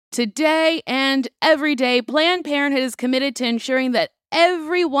Today and every day, Planned Parenthood is committed to ensuring that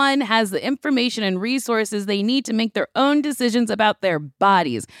everyone has the information and resources they need to make their own decisions about their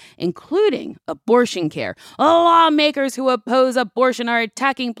bodies, including abortion care. Lawmakers who oppose abortion are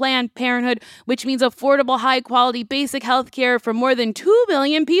attacking Planned Parenthood, which means affordable, high-quality, basic health care for more than 2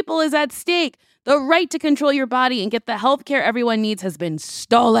 million people is at stake. The right to control your body and get the health care everyone needs has been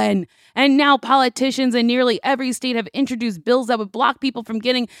stolen. And now politicians in nearly every state have introduced bills that would block people from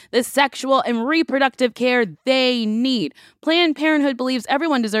getting the sexual and reproductive care they need. Planned Parenthood believes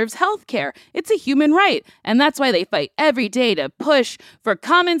everyone deserves health care. It's a human right. And that's why they fight every day to push for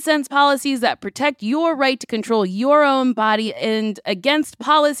common sense policies that protect your right to control your own body and against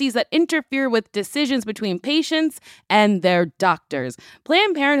policies that interfere with decisions between patients and their doctors.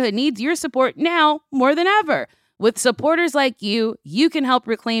 Planned Parenthood needs your support now more than ever. With supporters like you, you can help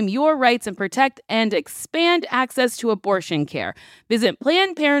reclaim your rights and protect and expand access to abortion care. Visit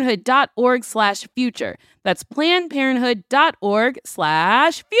PlannedParenthood.org/future. That's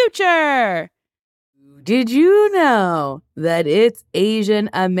PlannedParenthood.org/future. Did you know that it's Asian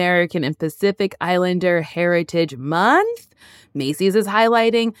American and Pacific Islander Heritage Month? Macy's is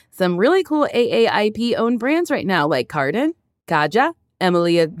highlighting some really cool AAIP-owned brands right now, like Cardin, Kaja,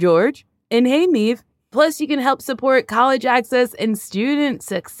 Emilia George, and Hey Meave. Plus, you can help support college access and student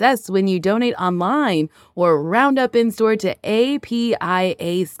success when you donate online or round up in store to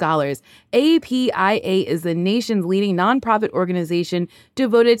APIA Scholars. APIA is the nation's leading nonprofit organization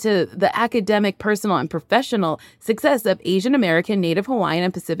devoted to the academic, personal, and professional success of Asian American, Native Hawaiian,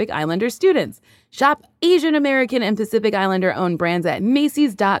 and Pacific Islander students. Shop Asian American and Pacific Islander-owned brands at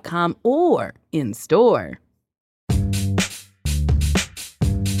Macy's.com or in store.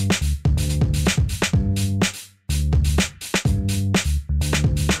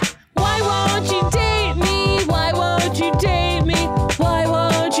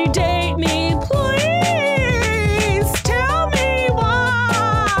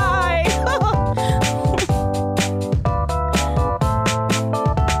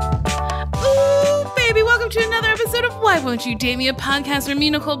 Why Won't You Date Me, a podcast where me,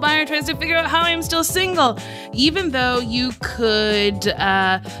 Nicole Byer, tries to figure out how I'm still single, even though you could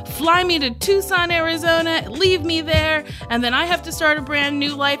fly me to Tucson, Arizona, leave me there, and then I have to start a brand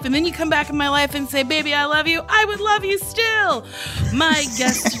new life, and then you come back in my life and say, baby, I love you. I would love you still. My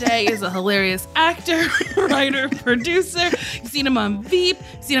guest today is a hilarious actor, writer, producer. You've seen him on Veep,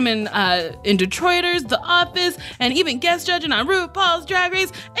 seen him in Detroiters, The Office, and even guest judging on RuPaul's Drag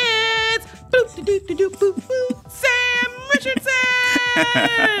Race. It's Sam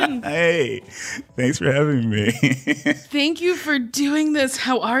Richardson! Hey, thanks for having me. Thank you for doing this.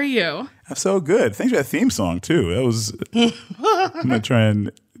 How are you? I'm so good. Thanks for that theme song, too. That was... I'm going to try and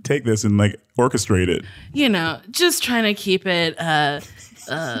take this and, orchestrate it. You know, just trying to keep it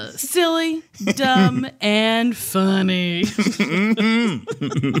silly, dumb, and funny.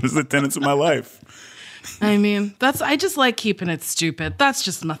 Mm-hmm. This is the tenets of my life. I mean, I just like keeping it stupid. That's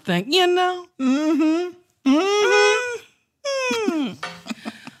just my thing, you know? Mm-hmm. Mm-hmm.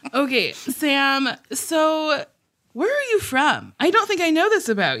 Okay, Sam, so where are you from? I don't think I know this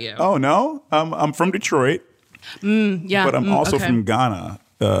about you. Oh, no? I'm from Detroit. Yeah. But I'm also from Ghana.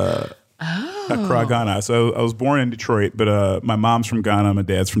 Accra, Ghana. So I was born in Detroit, but my mom's from Ghana, my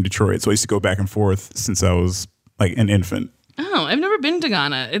dad's from Detroit. So I used to go back and forth since I was an infant. Oh, I've never been to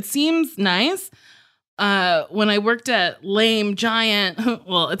Ghana. It seems nice. When I worked at Lame Giant,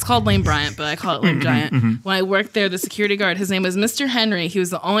 well, it's called Lame Bryant, but I call it Lame Giant. When I worked there, the security guard, his name was Mr. Henry. He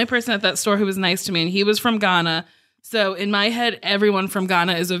was the only person at that store who was nice to me, and he was from Ghana. So in my head, everyone from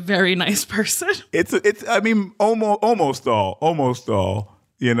Ghana is a very nice person. It's. I mean, almost all.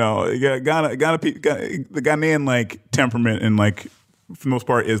 You know, Ghana people, the Ghanaian temperament and for the most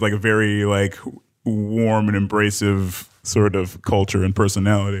part is a very warm and embracive sort of culture and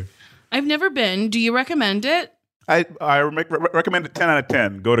personality. I've never been. Do you recommend it? I recommend it 10 out of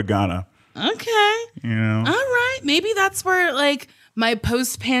 10. Go to Ghana. Okay. You know. All right. Maybe that's where my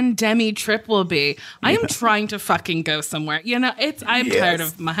post-pandemic trip will be. I am trying to fucking go somewhere. You know, I'm tired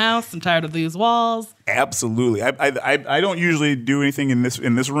of my house. I'm tired of these walls. Absolutely. I don't usually do anything in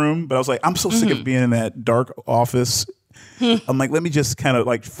this room, but I was I'm so sick of being in that dark office. I'm let me just kind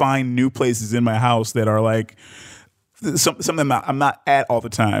of find new places in my house that are something I'm not at all the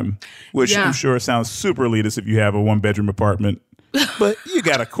time, which I'm sure sounds super elitist if you have a 1-bedroom apartment. But you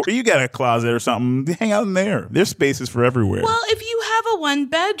got a closet or something. Hang out in there. There's spaces for everywhere. Well, if you have a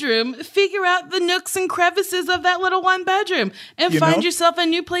 1-bedroom, figure out the nooks and crevices of that little 1-bedroom and find yourself a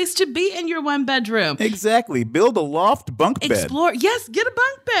new place to be in your 1-bedroom. Exactly. Build a loft bunk bed. Explore. Yes, get a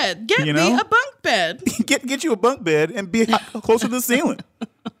bunk bed. Get me a bunk bed. Get you a bunk bed and be closer to the ceiling.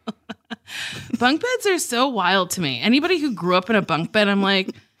 Bunk beds are so wild to me. Anybody who grew up in a bunk bed, I'm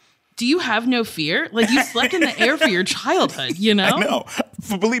like, do you have no fear? Like, you slept in the air for your childhood, you know? I know.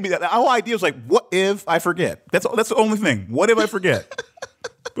 Believe me, the whole idea was like, what if I forget? That's the only thing. What if I forget?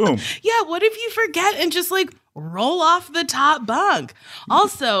 Boom. Yeah, what if you forget and just like roll off the top bunk?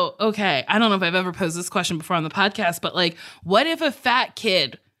 Also, okay, I don't know if I've ever posed this question before on the podcast, but like, what if a fat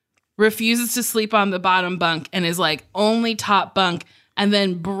kid refuses to sleep on the bottom bunk and is like only top bunk and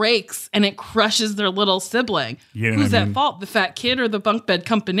then breaks and it crushes their little sibling? You know Who's what I at mean? fault, the fat kid or the bunk bed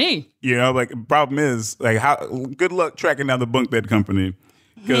company? You know, like, the problem is, like, how good luck tracking down the bunk bed company,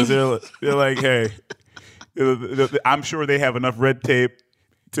 because they're like, hey, I'm sure they have enough red tape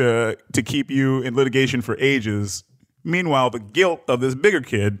to keep you in litigation for ages. Meanwhile, the guilt of this bigger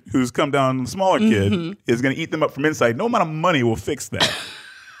kid who's come down on the smaller kid is going to eat them up from inside. No amount of money will fix that.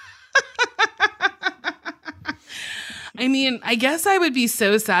 I mean, I guess I would be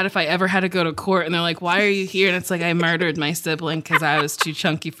so sad if I ever had to go to court and they're like, why are you here? And it's like, I murdered my sibling because I was too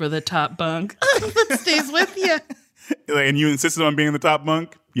chunky for the top bunk. That stays with you. And you insisted on being in the top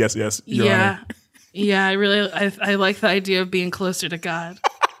bunk? Yes, Your Honor. Yeah, I like the idea of being closer to God.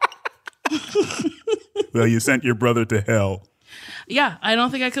 Well, you sent your brother to hell. Yeah, I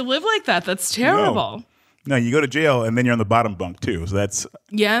don't think I could live like that. That's terrible. No, you go to jail and then you're on the bottom bunk too. So that's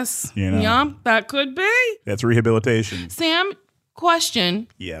Yes. You know. Yeah, that could be. that's rehabilitation. Sam, question.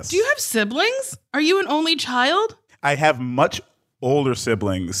 Yes. Do you have siblings? Are you an only child? I have much older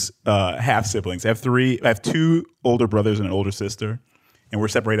siblings, half siblings. I have two older brothers and an older sister, and we're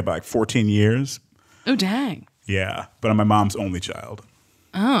separated by like 14 years. Oh, dang. Yeah, but I'm my mom's only child.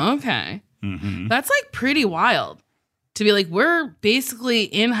 Oh, okay. That's like pretty wild to be like, we're basically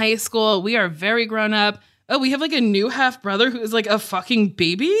in high school. We are very grown up. Oh, we have like a new half brother who is like a fucking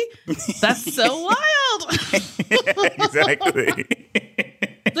baby. That's so wild. Exactly.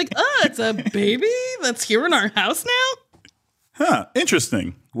 It's like, oh, it's a baby that's here in our house now. Huh,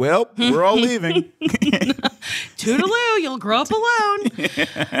 interesting. Well, we're all leaving. Toodaloo, you'll grow up alone.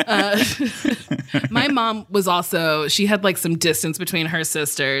 My mom was also, she had like some distance between her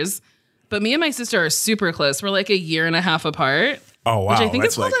sisters, but me and my sister are super close. We're like a year and a half apart. Oh, wow. Which I think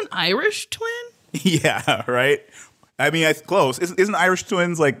that's is called an Irish twin. Yeah, right? I mean, it's close. Isn't Irish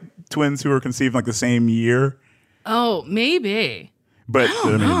twins like twins who are conceived like the same year? Oh, maybe. But I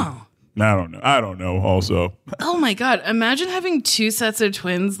don't know. I don't know also. Oh my God. Imagine having two sets of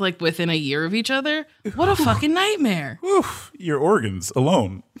twins like within a year of each other. What a fucking nightmare. Oof, your organs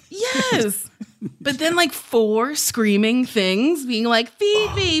alone. Yes. But then like four screaming things being like,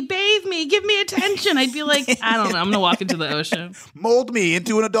 feed me, bathe me, give me attention. I'd be like, I don't know. I'm going to walk into the ocean. Mold me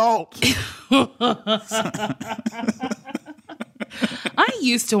into an adult. I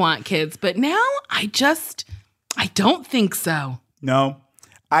used to want kids, but now I don't think so. No,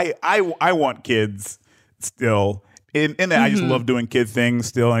 I want kids still. In that, I just love doing kid things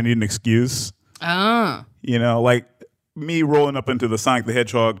still. I need an excuse. Oh. You know, like me rolling up into the Sonic the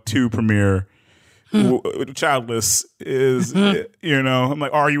Hedgehog 2 premiere, childless is, you know, I'm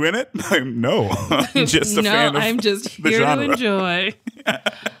like, are you in it? No, I'm just a fan of I'm just the here genre. to enjoy.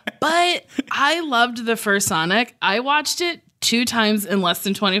 But I loved the first Sonic. I watched it 2 times in less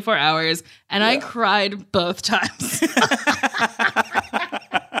than 24 hours, and I cried both times.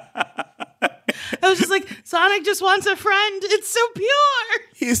 I was just like, Sonic just wants a friend. It's so pure.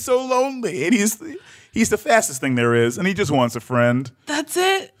 He's so lonely, and he's the fastest thing there is, and he just wants a friend. That's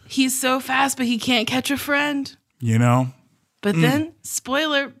it. He's so fast, but he can't catch a friend. You know? But then,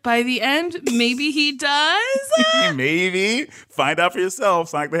 spoiler, by the end, maybe he does. Maybe. Find out for yourself.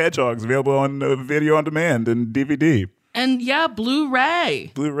 Sonic the Hedgehog is available on video on demand and DVD. And yeah,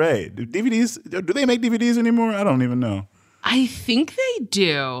 Blu-ray. Blu-ray. Do they make DVDs anymore? I don't even know. I think they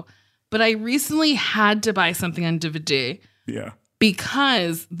do. But I recently had to buy something on DVD. Yeah.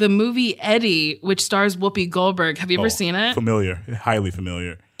 Because the movie Eddie, which stars Whoopi Goldberg, have you ever seen it? Familiar. Highly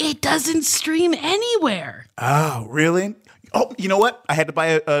familiar. It doesn't stream anywhere. Oh, really? Oh, you know what? I had to buy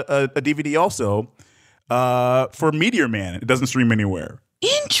a DVD also for Meteor Man. It doesn't stream anywhere.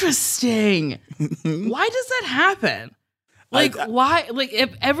 Interesting. Why does that happen? Like, why? Like,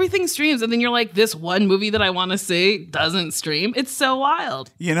 if everything streams and then you're like, this one movie that I want to see doesn't stream, it's so wild.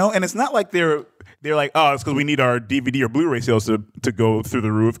 You know, and it's not like they're like, oh, it's because we need our DVD or Blu-ray sales to go through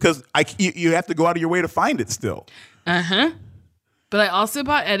the roof, because you have to go out of your way to find it still. Uh-huh. But I also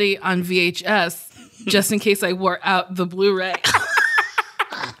bought Eddie on VHS just in case I wore out the Blu-ray.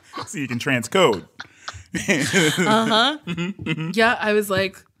 So you can transcode. Uh-huh. Yeah, I was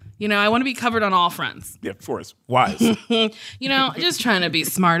like, you know, I want to be covered on all fronts. Yeah, of course. Wise. You know, just trying to be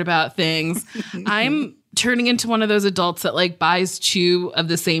smart about things. I'm turning into one of those adults that like buys 2 of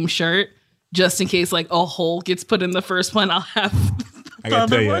the same shirt just in case like a hole gets put in the first one, I'll have I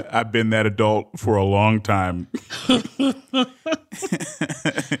gotta tell you, one. I've been that adult for a long time.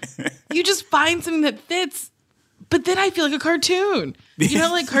 You just find something that fits, but then I feel like a cartoon. You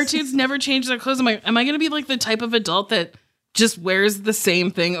know, like cartoons never change their clothes. Am I going to be like the type of adult that just wears the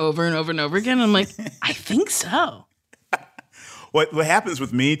same thing over and over and over again? I'm like, I think so. What happens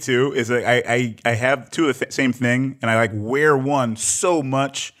with me too is that I have two of the same thing, and I like wear one so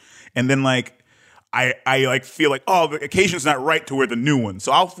much, and then like I like feel like, oh, the occasion's not right to wear the new one,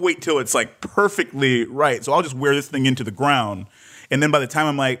 so I'll wait till it's like perfectly right. So I'll just wear this thing into the ground, and then by the time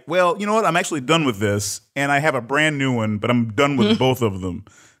I'm like, well, you know what, I'm actually done with this, and I have a brand new one, but I'm done with both of them.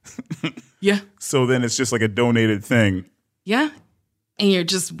 Yeah. So then it's just like a donated thing. Yeah. And you're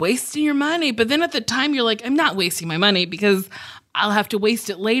just wasting your money. But then at the time, you're like, I'm not wasting my money because I'll have to waste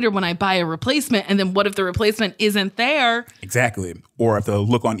it later when I buy a replacement. And then what if the replacement isn't there? Exactly. Or I have to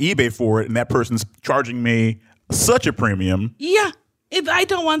look on eBay for it, and that person's charging me such a premium. Yeah. I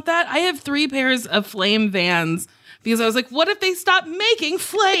don't want that. I have 3 pairs of Flame Vans because I was like, what if they stop making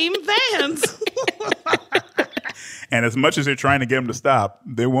Flame Vans? And as much as they're trying to get them to stop,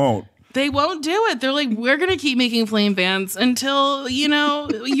 they won't. They won't do it. They're like, we're going to keep making Flame Vans until, you know,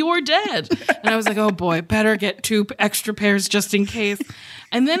 you're dead. And I was like, oh boy, better get 2 extra pairs just in case.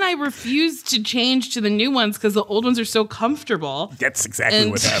 And then I refused to change to the new ones because the old ones are so comfortable. That's exactly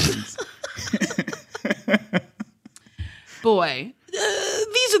what happens. Boy,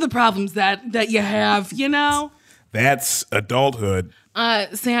 these are the problems that you have, you know? That's adulthood.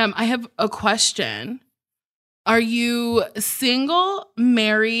 Sam, I have a question. Are you single,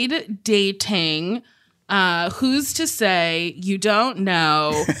 married, dating? Who's to say? You don't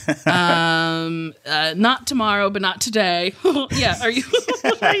know. Not tomorrow, but not today. Yeah, are you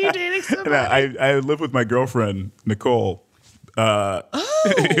dating somebody? I live with my girlfriend, Nicole. My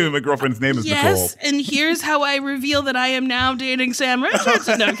girlfriend's name is Nicole. Yes, and here's how I reveal that I am now dating Sam Richards.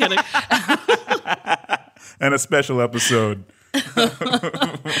 No, I'm kidding. And a special episode.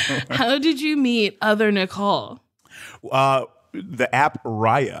 How did you meet other Nicole? The app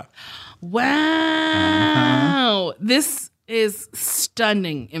Raya. Wow. This is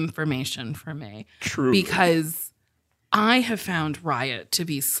stunning information for me. True. Because I have found Raya to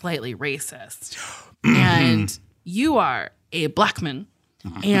be slightly racist. And you are a black man.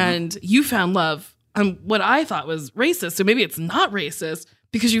 And you found love on what I thought was racist. So maybe it's not racist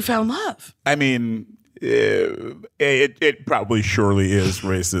because you found love. I mean, it probably surely is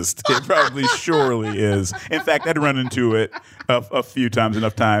racist. It probably surely is. In fact, I'd run into it a few times,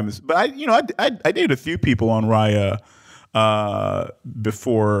 enough times. But I dated a few people on Raya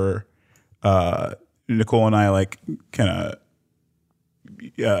before Nicole and I like kind of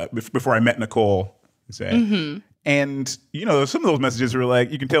before I met Nicole. Say. And, you know, some of those messages were like,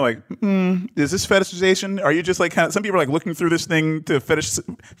 you can tell, like, is this fetishization? Are you just like kind of, some people are like looking through this thing to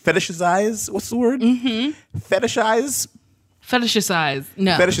fetishize? What's the word? Fetishize? Fetishize.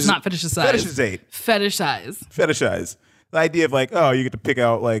 No, it's not fetishize. Fetishizate. Fetishize. The idea of like, oh, you get to pick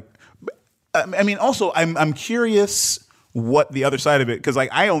out like, I mean, also, I'm curious what the other side of it, because like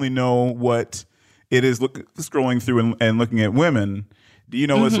I only know what it is scrolling through and looking at women. Do you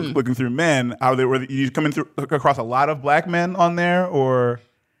know what's looking through men? Were you coming through across a lot of black men on there, or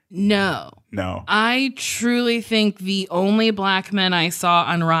no? I truly think the only black men I saw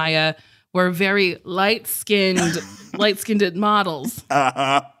on Raya were very light-skinned models.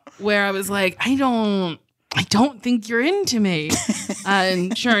 Where I was like, I don't think you're into me,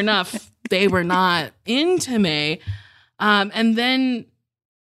 and sure enough, they were not into me. And then.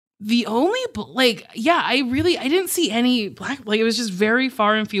 The only, like, yeah, I didn't see any black, like, it was just very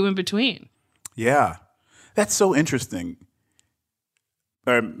far and few in between. Yeah. That's so interesting.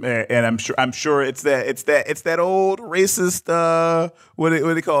 And I'm sure it's that old racist, what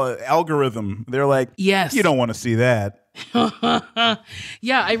do they call it? Algorithm. They're like, yes, you don't want to see that.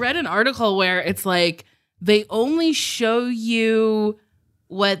 Yeah. I read an article where it's like, they only show you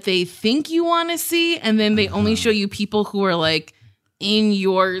what they think you want to see. And then they only show you people who are like, in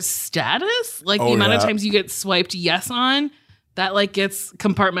your status, like the amount of times you get swiped yes on, that like gets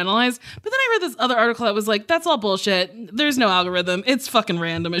compartmentalized. But then I read this other article that was like, that's all bullshit. There's no algorithm. It's fucking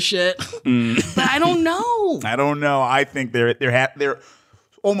random as shit. But I don't know. I think there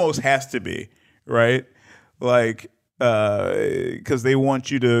almost has to be, right? Like, because they want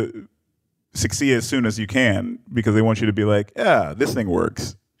you to succeed as soon as you can, because they want you to be like, yeah, this thing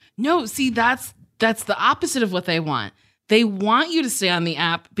works. No, see, that's the opposite of what they want. They want you to stay on the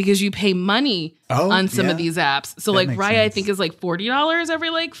app because you pay money on some of these apps. So like Raya, I think is like $40 every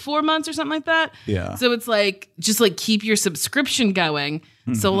like 4 months or something like that. Yeah. So it's like, just like keep your subscription going.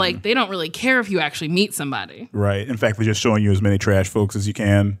 So like they don't really care if you actually meet somebody. Right. In fact, they're just showing you as many trash folks as you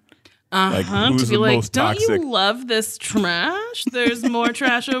can. Like, who's to be the like, most don't toxic? you love this trash? There's more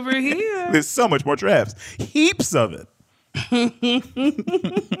trash over here. There's so much more trash. Heaps of it.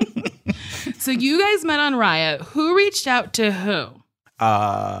 So you guys met on Raya. Who reached out to who?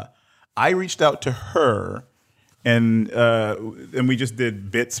 I reached out to her, and we just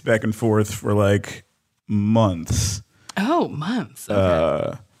did bits back and forth for like months. Oh, months.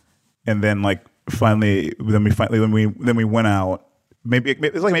 Okay. And then like finally when we went out. Maybe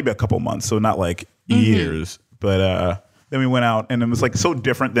it was like maybe a couple months, so not like years. But then we went out, and it was like so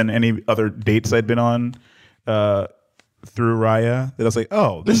different than any other dates I'd been on through Raya that I was like,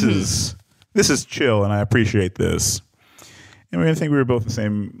 oh, this is chill, and I appreciate this. And I think we were both the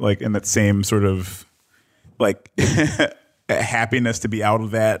same, like in that same sort of like happiness to be out of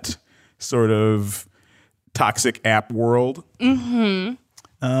that sort of toxic app world. Mm-hmm.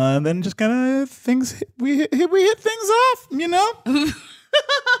 And then just kind of things we hit things off, you know.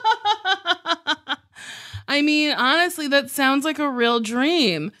 I mean, honestly, that sounds like a real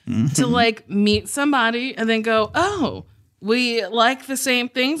dream to like meet somebody and then go, oh, we like the same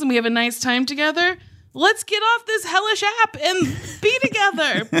things and we have a nice time together. Let's get off this hellish app and be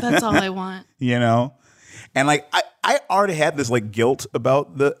together. That's all I want. You know, and like I already had this like guilt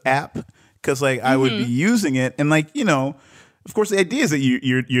about the app because like I would be using it and like, you know. Of course, the idea is that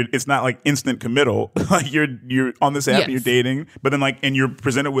you're it's not like instant committal. Like you're on this app and you're dating, but then like and you're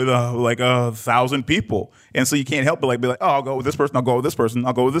presented with like 1,000 people, and so you can't help but like be like, oh, I'll go with this person, I'll go with this person,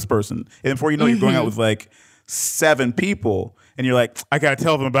 I'll go with this person, and before you know, you're going out with like 7 people, and you're like, I gotta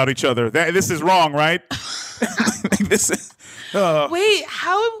tell them about each other. This is wrong, right? This is. Wait,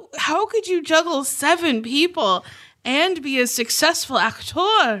 how could you juggle 7 people and be a successful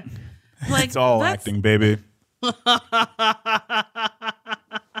actor? Like It's all acting, baby.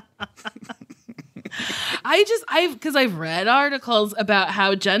 I've read articles about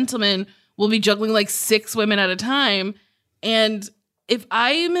how gentlemen will be juggling like 6 women at a time, and if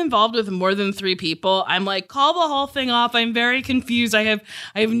I am involved with more than 3 people, I'm like, call the whole thing off. I'm very confused. I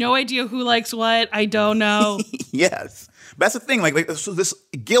have no idea who likes what. I don't know. Yes, that's the thing. Like so this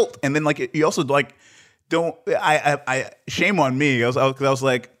guilt, and then like you also like don't. I shame on me. I was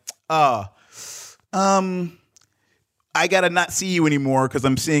like, I gotta not see you anymore because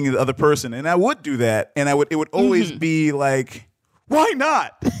I'm seeing the other person, and I would do that, and it would always be like, why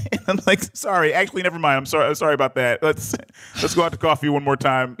not? And I'm like, sorry, actually, never mind. I'm sorry about that. Let's go out to coffee one more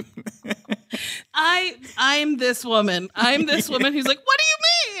time. I'm this woman. I'm this woman who's like, what do you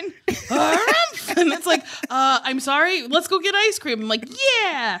mean? And it's like, I'm sorry. Let's go get ice cream. I'm like,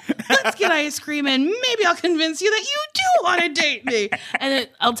 yeah, let's get ice cream, and maybe I'll convince you that you do want to date me. And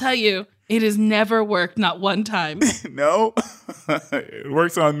I'll tell you. It has never worked, not one time. No? It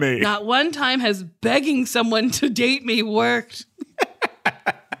works on me. Not one time has begging someone to date me worked.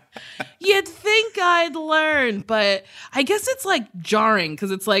 You'd think I'd learn, but I guess it's like jarring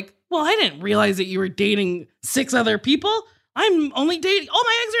because it's like, well, I didn't realize that you were dating 6 other people. I'm only dating, all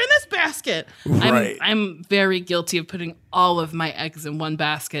my eggs are in this basket. Right. I'm very guilty of putting all of my eggs in one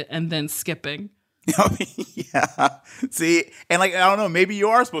basket and then skipping. Yeah. See, and like, I don't know, maybe you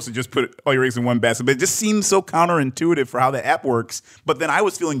are supposed to just put all your eggs in one basket, but it just seems so counterintuitive for how the app works. But then I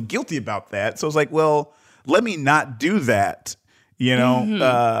was feeling guilty about that. So I was like, well, let me not do that, you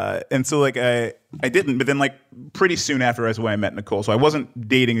know? And so like, I didn't, but then like pretty soon after is when I met Nicole. So I wasn't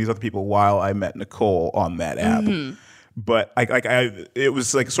dating these other people while I met Nicole on that app. But it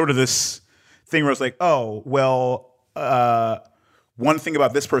was like sort of this thing where I was like, oh, well, one thing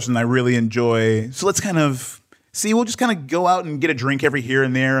about this person I really enjoy. So let's kind of see, we'll just kind of go out and get a drink every here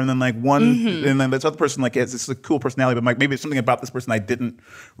and there. And then like and then this other person like has this cool personality, but like maybe it's something about this person I didn't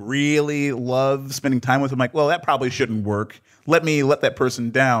really love spending time with. I'm like, well, that probably shouldn't work. Let me let that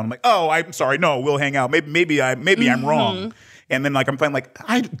person down. I'm like, oh, I'm sorry. No, we'll hang out. Maybe I'm wrong. And then like, I'm finding like,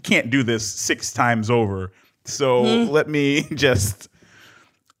 I can't do this 6 times over. So let me just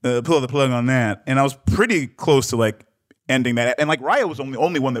pull the plug on that. And I was pretty close to like, ending that. And like Raya was the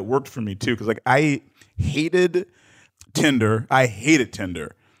only one that worked for me too, because like I hated Tinder.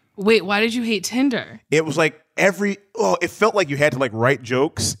 Wait, why did you hate Tinder? It was like it felt like you had to like write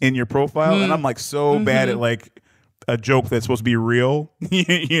jokes in your profile, and I'm like so bad at like a joke that's supposed to be real,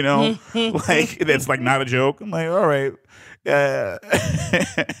 you know, like that's like not a joke. I'm like, all right,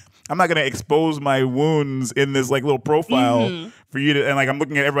 I'm not gonna expose my wounds in this like little profile for you to. And like I'm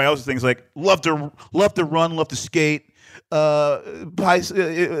looking at everybody else's things, like love to run, love to skate. Sun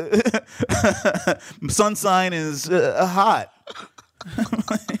sign is hot.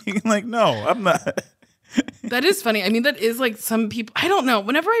 Like, no, I'm not. That is funny. I mean, that is like some people, I don't know.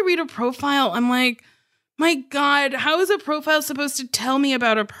 Whenever I read a profile, I'm like, my God, how is a profile supposed to tell me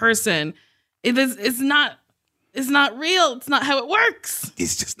about a person? It's not real. It's not how it works.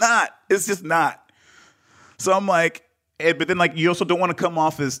 It's just not. So I'm like, but then like you also don't want to come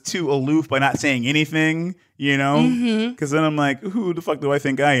off as too aloof by not saying anything, you know? Because then I'm like, who the fuck do I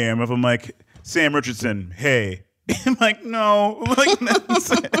think I am? If I'm like, Sam Richardson, hey. I'm like, no.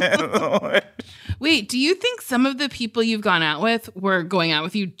 Wait, do you think some of the people you've gone out with were going out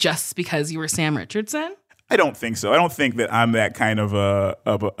with you just because you were Sam Richardson? I don't think so. I don't think that I'm that kind of a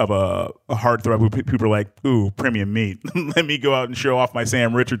heartthrob who people are like, ooh, premium meat. Let me go out and show off my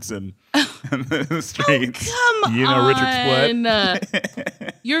Sam Richardson in the streets. Oh, come you know, on. Richard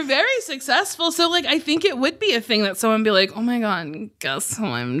Split. You're very successful. So, like, I think it would be a thing that someone be like, oh my God, guess who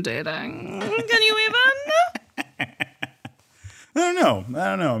I'm dating? Can you even? I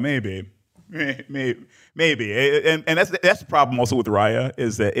don't know. Maybe. And that's the problem also with Raya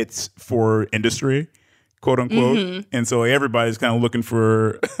is that it's for industry, quote unquote. And so everybody's kind of looking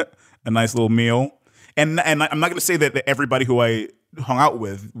for a nice little meal. And I'm not going to say that everybody who I hung out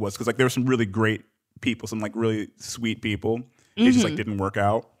with was, because like there were some really great people, some like really sweet people. It just like didn't work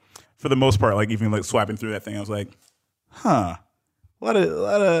out. For the most part, like even like swiping through that thing, I was like, huh. A lot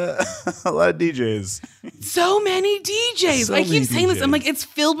of DJs. So many DJs. I keep saying this. I'm like, it's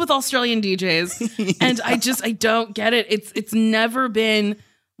filled with Australian DJs. And I don't get it. It's never been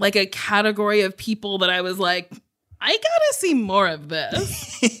like a category of people that I was like, I gotta see more of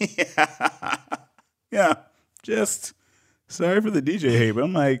this. Yeah. Just sorry for the DJ hate, but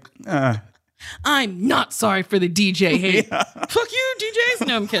I'm like, I'm not sorry for the DJ hate. Yeah. Fuck you, DJs.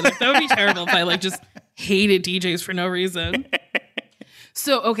 No, I'm kidding. That would be terrible if I like just hated DJs for no reason.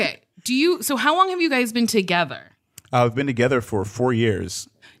 So, okay. So how long have you guys been together? We've been together for 4 years.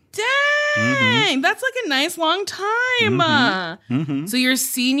 Dang, that's like a nice long time. So you're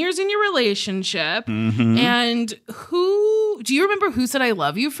seniors in your relationship. And do you remember who said I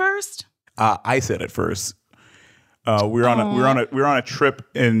love you first? I said it first. We were on a trip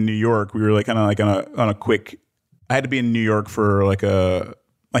in New York. We were like kind of like on a quick. I had to be in New York for like a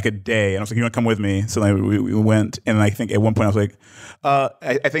day, and I was like, "You want to come with me?" So like, we went, and I think at one point I was like,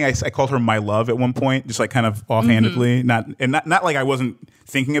 I think I called her my love at one point, just like kind of offhandedly, not like I wasn't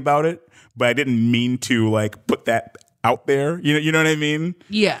thinking about it, but I didn't mean to like put that out there. You know what I mean?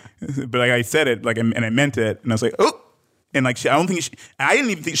 Yeah. But like I said it, like, and I meant it, and I was like, oh. And like I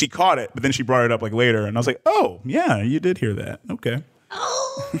didn't even think she caught it, but then she brought it up like later, and I was like, "Oh, yeah, you did hear that. Okay."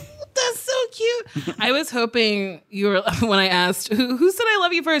 Oh, that's so cute. I was hoping you were when I asked who said I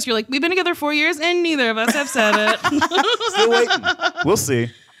love you first. You're like, we've been together 4 years, and neither of us have said it. Still waiting. We'll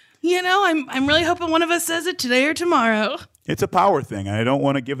see. You know, I'm really hoping one of us says it today or tomorrow. It's a power thing, and I don't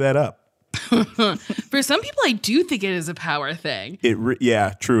want to give that up. For some people, I do think it is a power thing.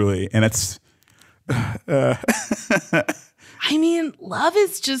 Yeah, truly, and it's. I mean, love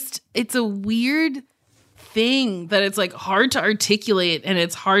is it's a weird thing that it's like hard to articulate, and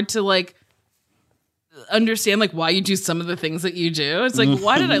it's hard to like understand like why you do some of the things that you do. It's like,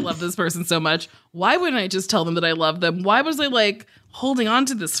 why did I love this person so much? Why wouldn't I just tell them that I love them? Why was I like holding on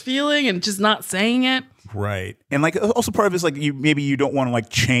to this feeling and just not saying it? Right. And like also part of it is like maybe you don't want to like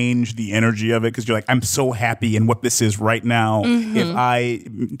change the energy of it because you're like, I'm so happy in what this is right now. If I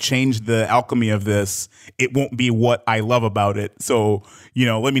change the alchemy of this, it won't be what I love about it. So,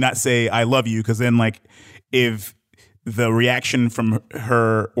 let me not say I love you, because then like if the reaction from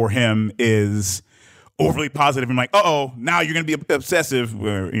her or him is overly positive, I'm like, uh-oh, now you're gonna be obsessive,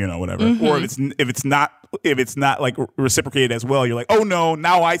 or, whatever. Or if it's not like reciprocated as well, you're like, oh no,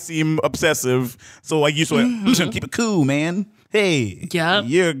 now I seem obsessive. So like I'm just gonna keep it cool, man. Hey, yep.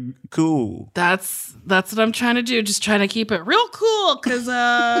 You're cool. That's what I'm trying to do. Just trying to keep it real cool, because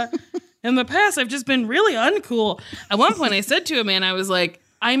in the past I've just been really uncool. At one point I said to a man, I was like,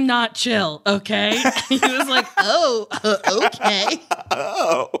 I'm not chill, okay? He was like, oh, okay.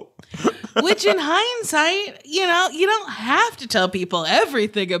 Oh. Which in hindsight, you don't have to tell people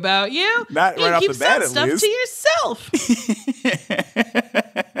everything about you. Not right off the bat, at least. Keep some stuff to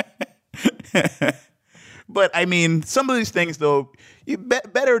yourself. But I mean, some of these things, though,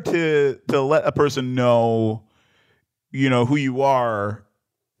 better to let a person know, who you are.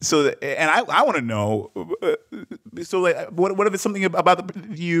 So that, and I want to know. So like, what if it's something about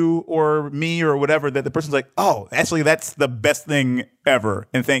you or me or whatever that the person's like, oh, actually, that's the best thing ever,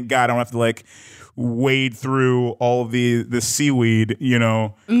 and thank God I don't have to like wade through all the seaweed,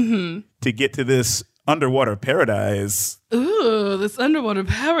 to get to this underwater paradise. Ooh, this underwater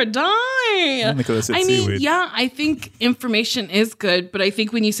paradise. Why? Because I said I mean, seaweed. yeah, I think information is good, but I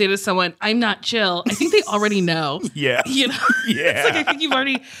think when you say to someone, I'm not chill, I think they already know. Yeah. You know? Yeah. It's like I think you've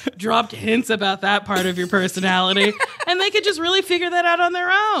already dropped hints about that part of your personality, and they could just really figure that out on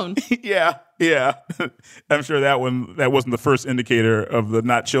their own. Yeah. Yeah. I'm sure that wasn't the first indicator of the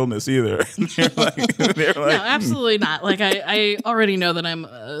not chillness either. they're like, No, absolutely not. Like I already know that I'm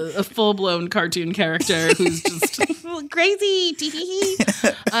a full-blown cartoon character who's just crazy.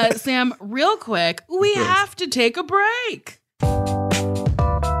 Sam, real quick, we have to take a break.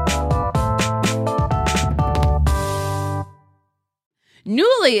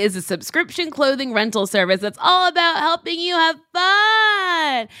 Nuuly is a subscription clothing rental service that's all about helping you have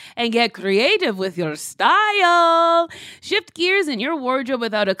fun and get creative with your style. Shift gears in your wardrobe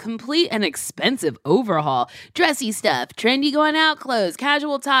without a complete and expensive overhaul. Dressy stuff, trendy going out clothes,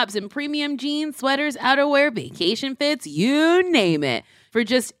 casual tops, and premium jeans, sweaters, outerwear, vacation fits, you name it. For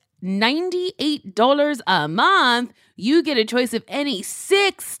just $98 a month, you get a choice of any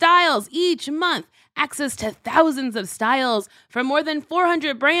 6 styles each month. Access to thousands of styles from more than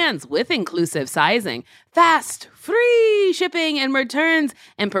 400 brands with inclusive sizing, fast, free shipping and returns,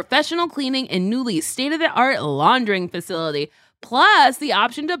 and professional cleaning in Nuuly's state-of-the-art laundering facility, plus the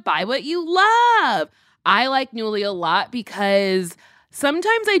option to buy what you love. I like Nuuly a lot because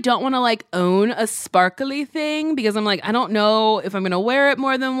sometimes I don't want to own a sparkly thing because I'm like, I don't know if I'm going to wear it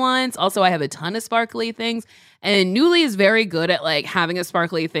more than once. Also, I have a ton of sparkly things. And Nuuly is very good at having a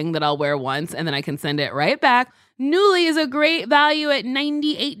sparkly thing that I'll wear once and then I can send it right back. Nuuly is a great value at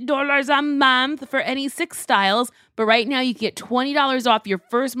 $98 a month for any 6 styles. But right now you can get $20 off your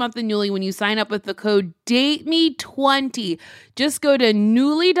first month of Nuuly when you sign up with the code DATEME20. Just go to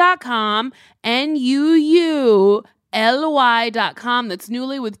Nuuly.com, NUULY.com. That's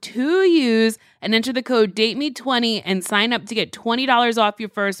Nuuly with 2 U's, and enter the code DATEME20 and sign up to get $20 off your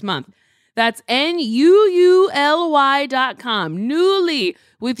first month. That's NUULY.com. Nuuly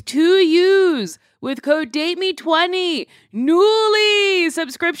with 2 U's with code DATEME20. Nuuly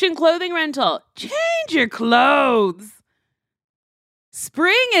subscription clothing rental. Change your clothes.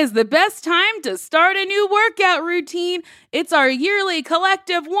 Spring is the best time to start a new workout routine. It's our yearly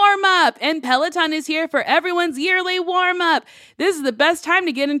collective warm-up, and Peloton is here for everyone's yearly warm-up. This is the best time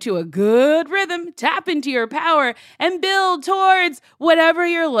to get into a good rhythm, tap into your power, and build towards whatever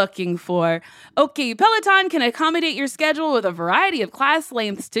you're looking for. Okay, Peloton can accommodate your schedule with a variety of class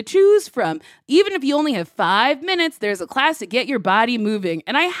lengths to choose from. Even if you only have 5 minutes, there's a class to get your body moving.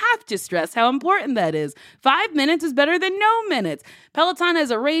 And I have to stress how important that is. 5 minutes is better than no minutes. Peloton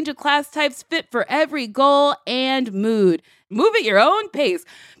has a range of class types fit for every goal and mood. Move at your own pace.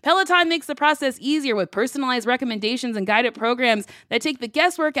 Peloton makes the process easier with personalized recommendations and guided programs that take the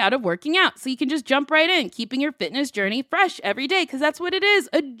guesswork out of working out, so you can just jump right in, keeping your fitness journey fresh every day, because that's what it is,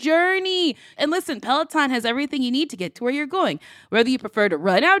 a journey. And listen, Peloton has everything you need to get to where you're going. Whether you prefer to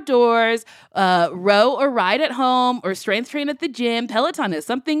run outdoors, row or ride at home, or strength train at the gym, Peloton is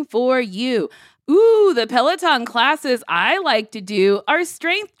something for you. Ooh, the Peloton classes I like to do are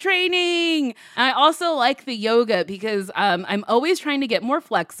strength training. I also like the yoga because I'm always trying to get more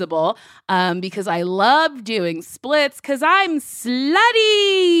flexible because I love doing splits because I'm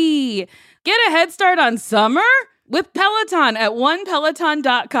slutty. Get a head start on summer with Peloton at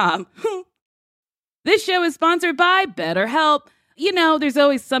onepeloton.com. This show is sponsored by BetterHelp. You know, there's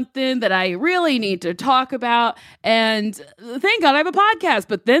always something that I really need to talk about, and thank God I have a podcast,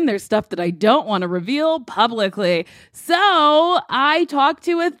 but then there's stuff that I don't want to reveal publicly. So I talked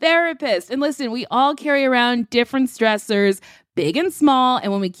to a therapist, and listen, we all carry around different stressors, big and small,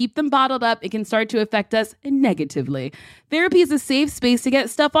 and when we keep them bottled up, it can start to affect us negatively. Therapy is a safe space to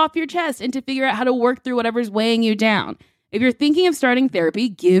get stuff off your chest and to figure out how to work through whatever's weighing you down. If you're thinking of starting therapy,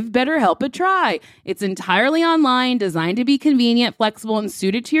 give BetterHelp a try. It's entirely online, designed to be convenient, flexible, and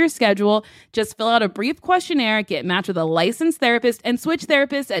suited to your schedule. Just fill out a brief questionnaire, get matched with a licensed therapist, and switch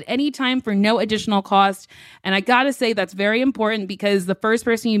therapists at any time for no additional cost. And I gotta say, that's very important because the first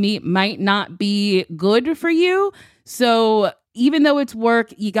person you meet might not be good for you. So even though it's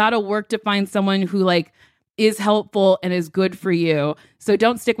work, you gotta work to find someone who is helpful and is good for you. So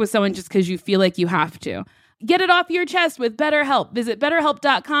don't stick with someone just because you feel like you have to. Get it off your chest with BetterHelp. Visit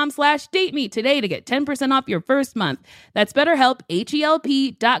BetterHelp.com/dateme today to get 10% off your first month. That's BetterHelp,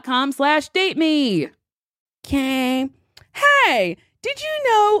 HELP.com/dateme. Okay. Hey, did you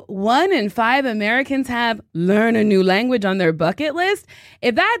know 1 in 5 Americans have learn a new language on their bucket list?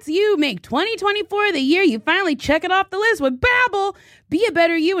 If that's you, make 2024 the year you finally check it off the list with Babbel. Be a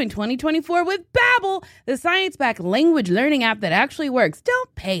better you in 2024 with Babbel, the science-backed language learning app that actually works.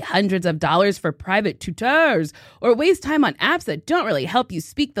 Don't pay hundreds of dollars for private tutors or waste time on apps that don't really help you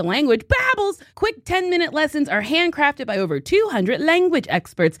speak the language. Babbel's quick 10-minute lessons are handcrafted by over 200 language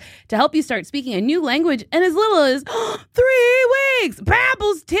experts to help you start speaking a new language in as little as 3 weeks.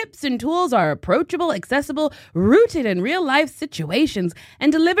 Babbel's tips and tools are approachable, accessible, rooted in real-life situations,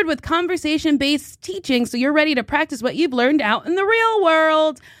 and delivered with conversation-based teaching so you're ready to practice what you've learned out in the real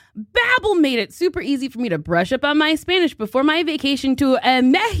world. Babbel made it super easy for me to brush up on my Spanish before my vacation to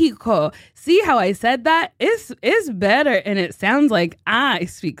Mexico. See how I said that? It's better, and it sounds like I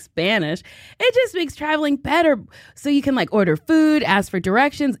speak Spanish. It just makes traveling better, so you can order food, ask for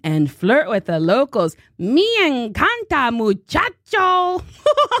directions, and flirt with the locals. Me encanta, muchacho.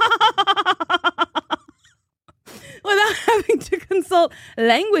 Without having to consult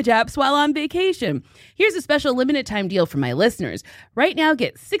language apps while on vacation. Here's a special limited time deal for my listeners. Right now,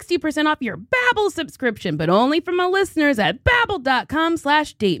 get 60% off your Babbel subscription, but only for my listeners at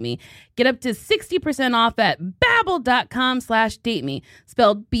babbel.com/dateme. Get up to 60% off at babbel.com/dateme.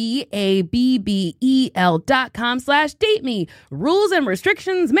 Spelled BABBEL.com/dateme. Rules and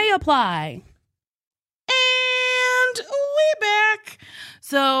restrictions may apply. And we back.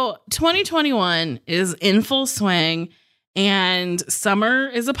 So 2021 is in full swing and summer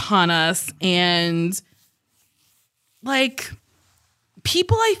is upon us, and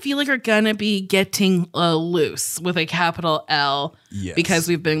people I feel like are gonna be getting loose with a capital L. Yes. Because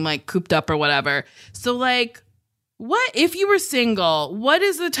we've been cooped up or whatever. So what if you were single, what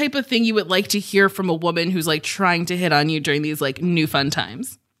is the type of thing you would like to hear from a woman who's trying to hit on you during these new fun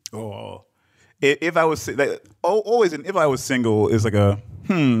times? Oh, if I was always if I was single is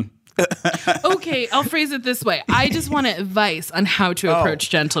Okay, I'll phrase it this way. I just want advice on how to approach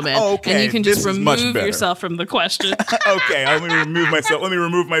gentlemen. Okay. And you can just This is much remove better. yourself from the question. Okay, let me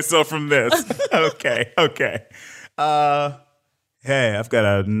remove myself from this. Okay. Hey, I've got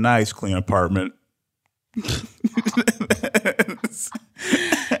a nice clean apartment.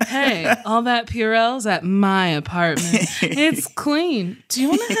 Hey, all that Purell's at my apartment. It's clean. Do you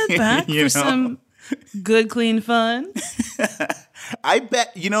want to head back for some good, clean fun? I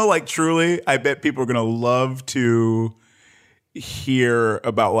bet, truly, I bet people are going to love to hear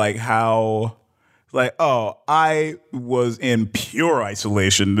about how, I was in pure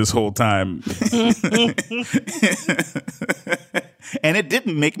isolation this whole time. And it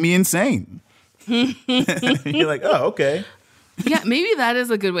didn't make me insane. You're like, oh, okay. Yeah, maybe that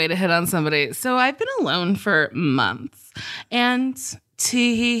is a good way to hit on somebody. So I've been alone for months, and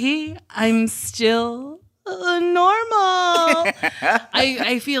I'm still normal.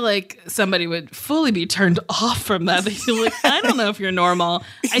 I feel like somebody would fully be turned off from that. They feel I don't know if you're normal.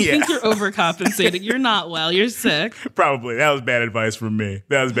 I think you're overcompensating. You're not well. You're sick. Probably. That was bad advice from me.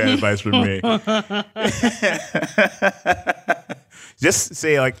 Just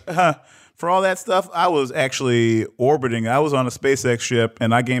say for all that stuff, I was actually orbiting. I was on a SpaceX ship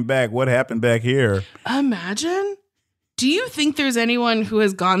and I came back. What happened back here? Imagine. Do you think there's anyone who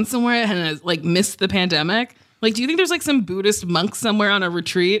has gone somewhere and has missed the pandemic? Do you think there's some Buddhist monks somewhere on a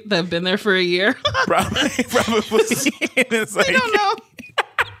retreat that have been there for a year? Probably. It's I don't know.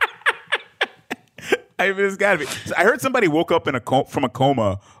 It's gotta be. I heard somebody woke up from a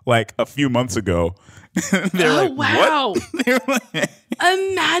coma a few months ago. They're wow. What? They're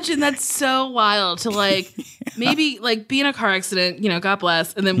Imagine, that's so wild to maybe be in a car accident, God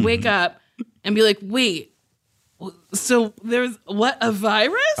bless, and then wake up and be wait, so there's a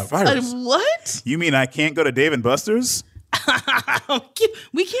virus? A virus? What? You mean I can't go to Dave & Buster's? We can't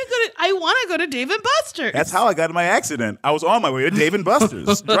go to, I want to go to Dave & Buster's. That's how I got in my accident. I was on my way to Dave &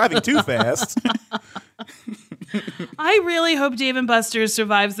 Buster's, driving too fast. I really hope Dave & Buster's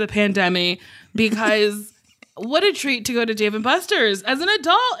survives the pandemic, because what a treat to go to Dave & Buster's as an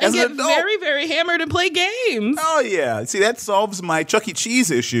adult and get very, very hammered and play games. Oh, yeah. See, that solves my Chuck E. Cheese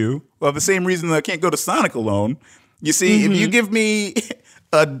issue. Well, the same reason that I can't go to Sonic alone. You see, if you give me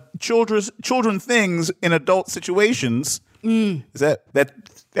children things in adult situations,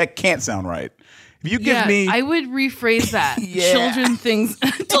 that can't sound right. If you give me, I would rephrase that. Children, things,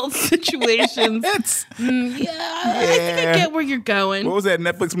 adult situations. I think I get where you're going. What was that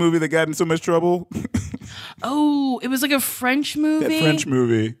Netflix movie that got in so much trouble? Oh, it was a French movie. That French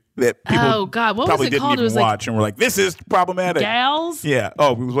movie that people probably didn't even watch, and were this is problematic. Gals? Yeah.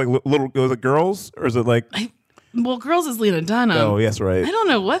 Oh, it was little. Was it girls, or is it Well, Girls is Lena Dunham. Oh, yes, right. I don't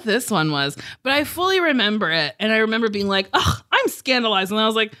know what this one was, but I fully remember it. And I remember being like, oh, I'm scandalized. And I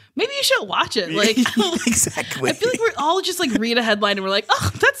was like, maybe you should watch it. Like, exactly. I feel like we're all just like read a headline and we're like,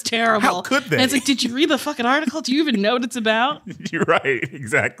 oh, that's terrible. How could they? And it's like, did you read the fucking article? Do you even know what it's about? You're right.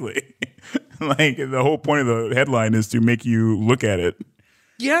 Exactly. Like, the whole point of the headline is to make you look at it.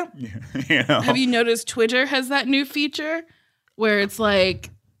 Yeah. You know? Have you noticed Twitter has that new feature where it's like,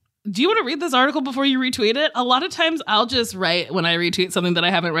 do you want to read this article before you retweet it? A lot of times I'll just write when I retweet something that I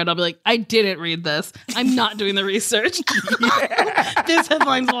haven't read, I'll be like, I didn't read this. I'm not doing the research. This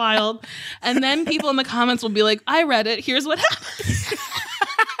headline's wild. And then people in the comments will be like, I read it. Here's what happened.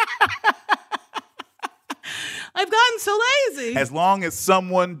 I've gotten so lazy. As long as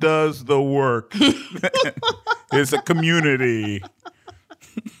someone does the work, it's a community.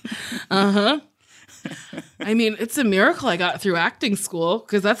 Uh-huh. I mean, it's a miracle I got through acting school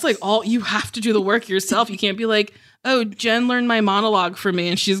because that's like all you have to do the work yourself. You can't be like, oh, Jen learned my monologue for me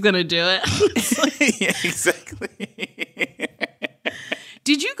and she's going to do it. Like, Yeah, exactly.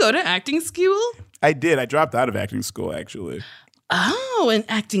 did you go to acting school? I did. I dropped out of acting school, actually. Oh, an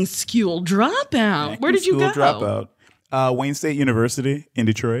acting school dropout. Where did you go? Dropout. Wayne State University in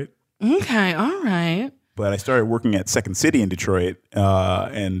Detroit. Okay, all right. But I started working at Second City in Detroit,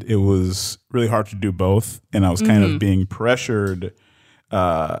 and it was really hard to do both. And I was kind of being pressured.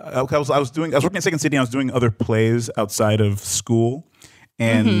 I was working at Second City, and I was doing other plays outside of school,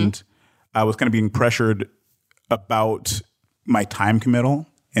 and I was kind of being pressured about my time committal.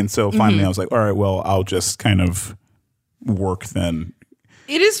 And so finally, I was like, all right, well, I'll just kind of work then.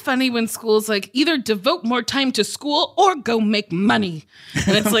 It is funny when schools like either devote more time to school or go make money,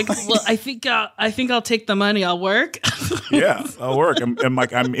 and it's like, well, I think I'll take the money. I'll work. Yeah, I'll work. I'm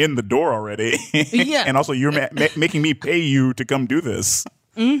like, I'm in the door already. Yeah, and also you're making me pay you to come do this.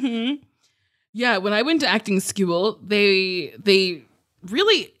 Mm-hmm. Yeah, when I went to acting school, they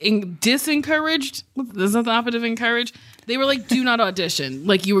really disencouraged. There's not the opposite of encourage. They were like, do not audition.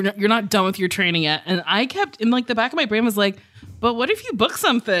 Like you're not done with your training yet. And I kept in like the back of my brain was like, but what if you book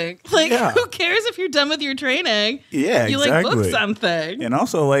something? Like, who cares if you're done with your training? Yeah, you exactly. like book something. And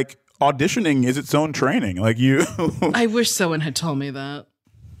also, like, auditioning is its own training. Like you. I wish someone had told me that.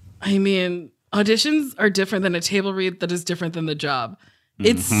 I mean, auditions are different than a table read that is different than the job.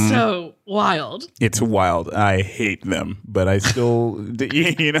 It's so wild. It's wild. I hate them, but I still,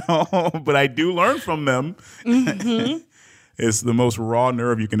 but I do learn from them. It's the most raw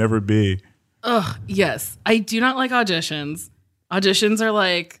nerve you can ever be. Ugh, yes. I do not like auditions. Auditions are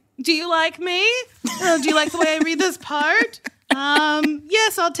like, do you like me? Do you like the way I read this part?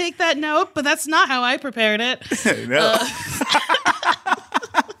 Yes, I'll take that note, but that's not how I prepared it. No.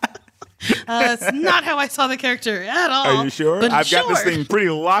 It's not how I saw the character at all. Are you sure? But I've got this thing pretty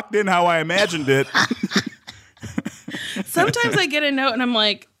locked in how I imagined it. Sometimes I get a note and I'm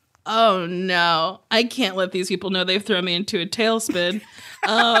like, oh no, I can't let these people know they've thrown me into a tailspin.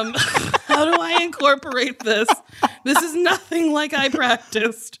 How do I incorporate this? This is nothing like I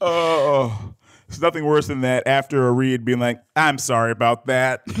practiced. Oh, it's nothing worse than that after a read being like, I'm sorry about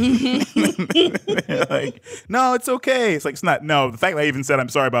that. Like, no, it's okay. It's like, it's not. No, the fact that I even said I'm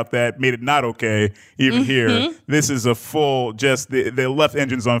sorry about that made it not okay even here. This is a full, just the left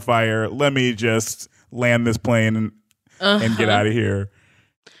engine's on fire. Let me just land this plane and get out of here.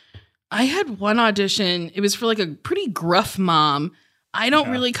 I had one audition. It was for like a pretty gruff mom. I don't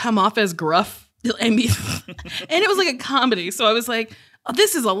really come off as gruff. I mean, and it was like a comedy. So I was like, oh,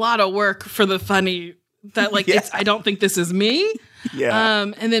 this is a lot of work for the funny that like, I don't think this is me. Yeah.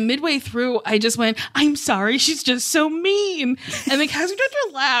 And then midway through, I just went, I'm sorry. She's just so mean. And the casting director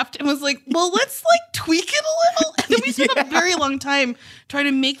laughed and was like, well, let's like tweak it a little. And then we spent a very long time trying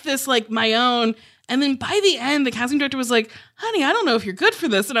to make this like my own. And then by the end, the casting director was like, honey, I don't know if you're good for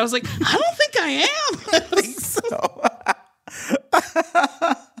this. And I was like, I don't think I am. I think so.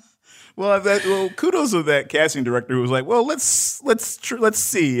 Well, kudos to that casting director who was like, well, let's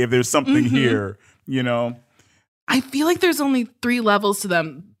see if there's something here, you know. I feel like there's only 3 levels to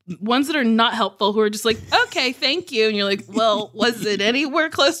them. Ones that are not helpful, who are just like, okay, thank you. And you're like, well, was it anywhere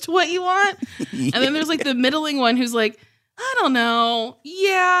close to what you want? Yeah. And then there's like the middling one who's like, I don't know.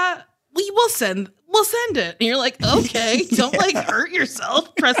 Yeah, we'll send it. And you're like, okay, don't like hurt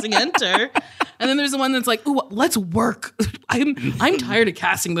yourself pressing enter. And then there's the one that's like, ooh, let's work. I'm tired of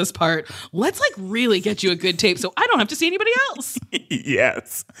casting this part. Let's like really get you a good tape so I don't have to see anybody else.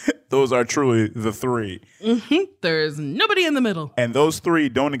 Yes. Those are truly the 3. There's nobody in the middle. And those 3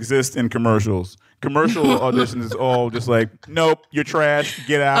 don't exist in commercials. Commercial auditions is all just like, nope, you're trash.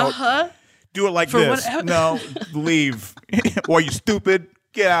 Get out. Do it like for this. Whatever. No, leave. Or you stupid.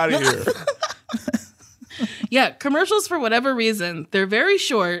 Get out of here. Yeah, commercials, for whatever reason, they're very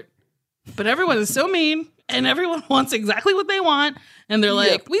short, but everyone is so mean and everyone wants exactly what they want. And they're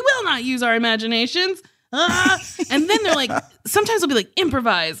like, we will not use our imaginations. And then they're like, sometimes they'll be like,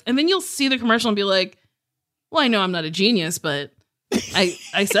 improvise. And then you'll see the commercial and be like, well, I know I'm not a genius, but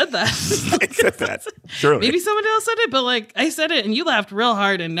I said that. I said that. Surely. Maybe someone else said it, but like I said it and you laughed real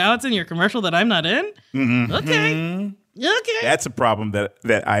hard and now it's in your commercial that I'm not in. Mm-hmm. Okay. That's a problem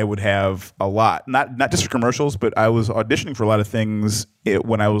that I would have a lot. Not just for commercials, but I was auditioning for a lot of things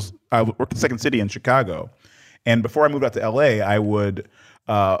when I worked at Second City in Chicago. And before I moved out to LA, I would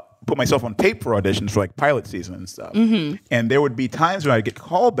put myself on tape for auditions for like pilot season and stuff. Mm-hmm. And there would be times when I'd get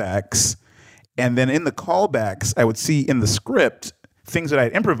callbacks, and then in the callbacks, I would see in the script things that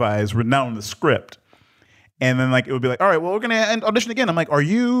I'd improvised were now in the script. And then like it would be like, all right, well, we're going to audition again. I'm like, are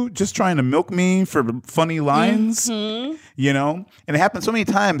you just trying to milk me for funny lines? Mm-hmm. You know? And it happened so many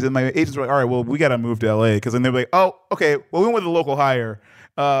times, and my agents were like, all right, well, we got to move to LA. Because then they'd be like, oh, okay, well, we went with a local hire.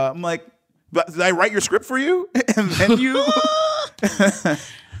 I'm like, but did I write your script for you? And then you...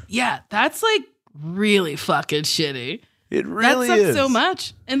 Yeah, that's like really fucking shitty. It really that sucks is so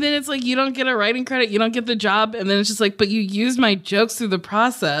much. And then it's like you don't get a writing credit, you don't get the job, and then it's just like, but you used my jokes through the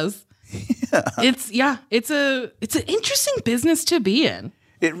process. Yeah. It's an interesting business to be in.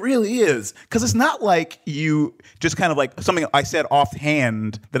 It really is, because it's not like you just kind of like something I said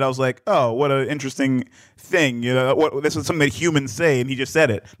offhand that I was like, oh, what an interesting thing. You know, this is something that humans say, and he just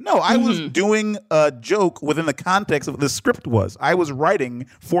said it. No, I was doing a joke within the context of what the script was. I was writing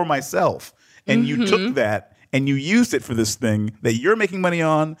for myself, and you took that and you used it for this thing that you're making money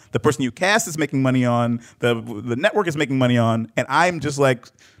on, the person you cast is making money on, the network is making money on, and I'm just like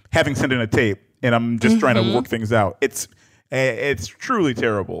having sent in a tape, and I'm just trying to work things out. It's truly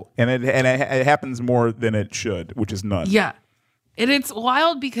terrible, and it happens more than it should, which is nuts. Yeah, and it's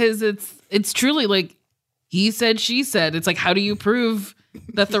wild because it's truly like he said, she said. It's like, how do you prove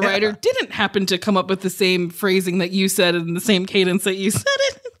that the writer didn't happen to come up with the same phrasing that you said in the same cadence that you said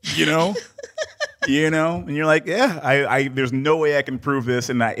it? You know, and you're like, yeah, I there's no way I can prove this,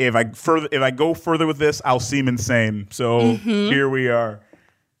 and if I go further with this, I'll seem insane. So here we are.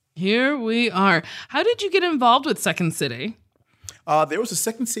 Here we are. How did you get involved with Second City? There was a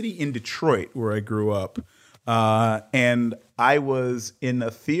Second City in Detroit where I grew up, and I was in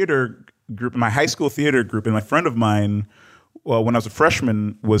a theater group, my high school theater group, and my friend of mine, when I was a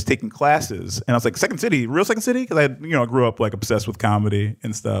freshman, was taking classes, and I was like, Second City, real Second City? Because I grew up like obsessed with comedy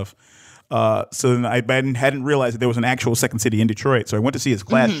and stuff. So then I hadn't realized that there was an actual Second City in Detroit, so I went to see his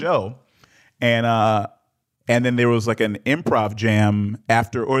class show, and then there was like an improv jam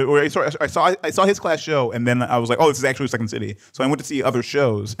after, or I saw his class show, and then I was like, oh, this is actually Second City. So I went to see other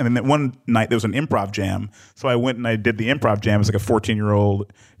shows, and then that one night there was an improv jam. So I went and I did the improv jam as like a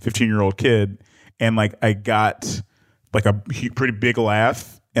 14-year-old, 15-year-old kid, and like I got like a pretty big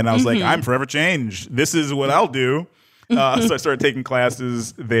laugh, and I was like, I'm forever changed. This is what I'll do. So I started taking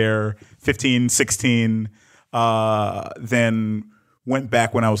classes there, 15, 16, then went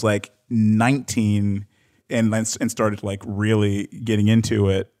back when I was like 19 and started like really getting into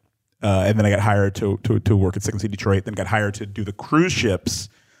it. And then I got hired to work at Second City Detroit, then got hired to do the cruise ships,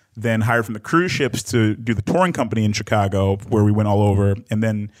 then hired from the cruise ships to do the touring company in Chicago where we went all over, and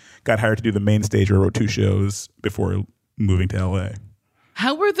then got hired to do the main stage where I wrote 2 shows before moving to LA.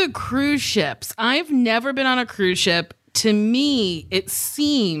 How were the cruise ships? I've never been on a cruise ship. To me, it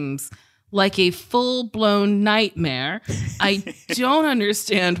seems like a full-blown nightmare. I don't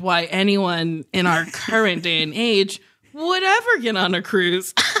understand why anyone in our current day and age would ever get on a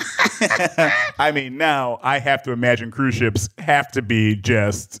cruise. I mean, now I have to imagine cruise ships have to be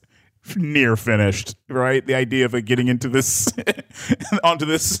just near finished, right? The idea of getting into this, onto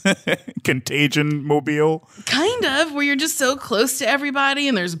this contagion mobile. Kind of, where you're just so close to everybody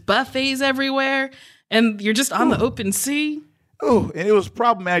and there's buffets everywhere and you're just on the open sea. Oh, and it was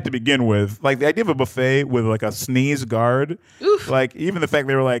problematic to begin with. Like the idea of a buffet with like a sneeze guard. Oof. Like even the fact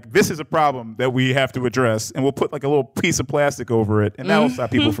they were like, this is a problem that we have to address, and we'll put like a little piece of plastic over it, and that will stop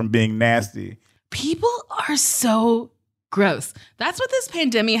people from being nasty. People are so gross. That's what this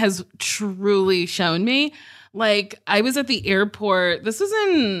pandemic has truly shown me. Like I was at the airport. This was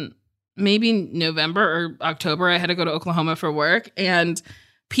in maybe November or October. I had to go to Oklahoma for work, and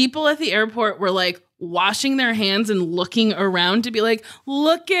people at the airport were like washing their hands and looking around to be like,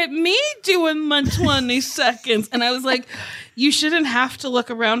 look at me doing my 20 seconds. And I was like, you shouldn't have to look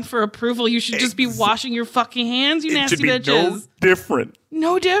around for approval. You should just be washing your fucking hands, you nasty bitches. No different.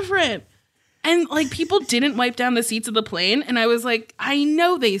 No different. And like people didn't wipe down the seats of the plane. And I was like, I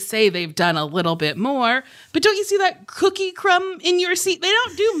know they say they've done a little bit more, but don't you see that cookie crumb in your seat? They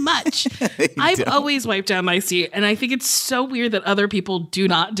don't do much. I've always wiped down my seat. And I think it's so weird that other people do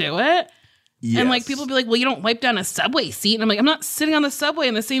not do it. Yes. And like people be like, well, you don't wipe down a subway seat. And I'm like, I'm not sitting on the subway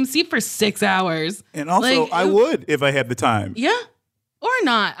in the same seat for 6 hours. And also, like, I would if I had the time. Yeah. Or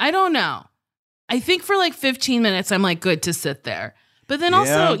not. I don't know. I think for like 15 minutes, I'm like good to sit there. But then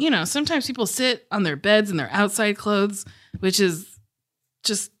also, you know, sometimes people sit on their beds in their outside clothes, which is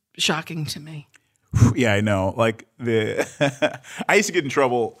just shocking to me. Yeah, I know. Like I used to get in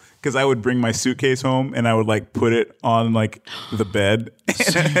trouble because I would bring my suitcase home and I would like put it on like the bed.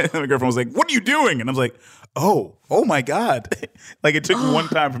 And my girlfriend was like, "What are you doing?" And I was like, "Oh my God!" Like it took one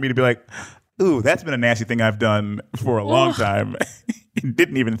time for me to be like, "Ooh, that's been a nasty thing I've done for a long time."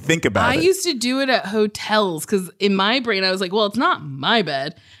 Didn't even think about it. I used to do it at hotels because in my brain I was like, well, it's not my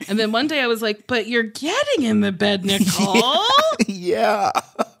bed. And then one day I was like, but you're getting in the bed, Nicole. Yeah.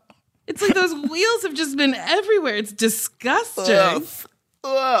 It's like those wheels have just been everywhere. It's disgusting.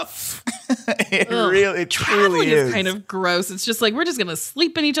 Ugh. It truly Traveling is kind of gross. It's just like we're just gonna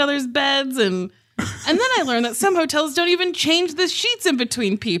sleep in each other's beds and then I learned that some hotels don't even change the sheets in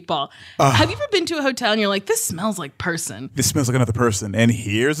between people. Have you ever been to a hotel and you're like, this smells like person? This smells like another person. And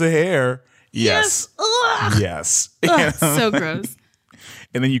here's a hair. Yes. Yes. Ugh, so gross.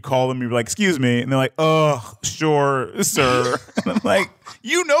 And then you call them and you're like, excuse me. And they're like, oh, sure, sir. And I'm like,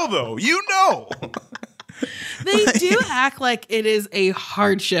 you know, though. You know. They do act like it is a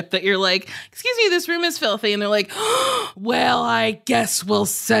hardship that you're like, excuse me, this room is filthy. And they're like, oh, well, I guess we'll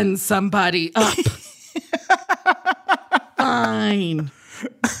send somebody up. Fine.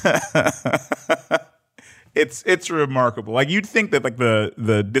 It's remarkable. Like you'd think that like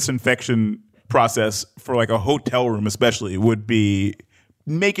the disinfection process for like a hotel room especially would be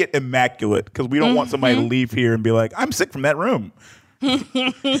make it immaculate because we don't want somebody to leave here and be like, I'm sick from that room.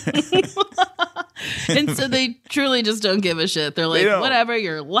 And so they truly just don't give a shit. They're like, whatever,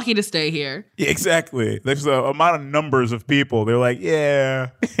 you're lucky to stay here. Yeah, exactly. There's the amount of numbers of people. They're like, yeah,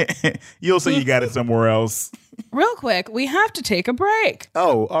 you'll say you got it somewhere else. Real quick, we have to take a break.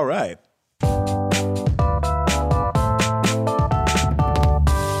 Oh, all right.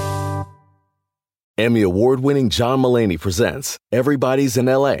 Emmy award-winning John Mulaney presents Everybody's in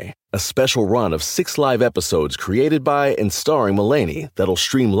L.A., a special run of 6 live episodes created by and starring Mulaney that'll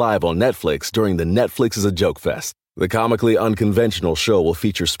stream live on Netflix during the Netflix is a Joke Fest. The comically unconventional show will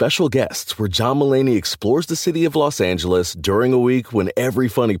feature special guests where John Mulaney explores the city of Los Angeles during a week when every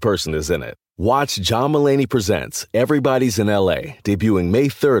funny person is in it. Watch John Mulaney Presents Everybody's in L.A., debuting May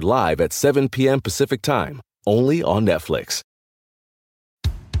 3rd live at 7 p.m. Pacific Time, only on Netflix.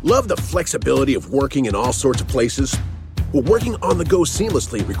 Love the flexibility of working in all sorts of places? Well, working on the go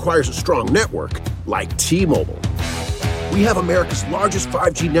seamlessly requires a strong network like T-Mobile. We have America's largest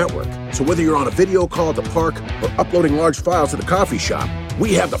 5G network, so whether you're on a video call at the park or uploading large files at the coffee shop,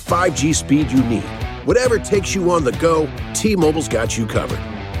 we have the 5G speed you need. Whatever takes you on the go, T-Mobile's got you covered.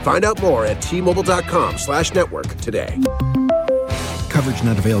 Find out more at T-Mobile.com/network today. Coverage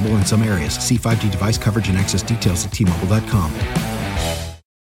not available in some areas. See 5G device coverage and access details at T-Mobile.com.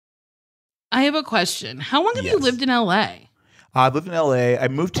 I have a question. How long have you lived in LA? I've lived in LA. I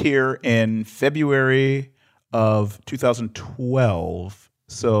moved here in February of 2012.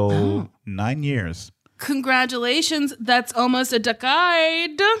 So 9 years. Congratulations. That's almost a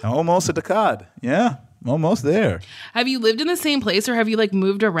decade. Almost a decade. Yeah. Almost there. Have you lived in the same place or have you like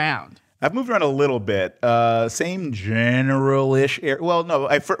moved around? I've moved around a little bit. Same general-ish area. Well, no.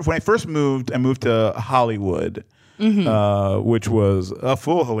 When I first moved, I moved to Hollywood. Which was a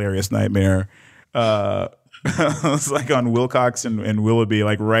full hilarious nightmare. It was like on Wilcox and Willoughby,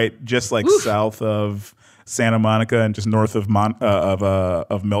 like right just like south of Santa Monica and just north of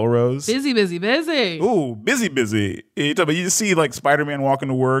Melrose. Busy. Ooh, busy. You just see like Spider-Man walking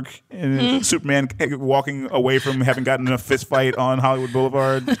to work and Superman walking away from having gotten in a fist fight on Hollywood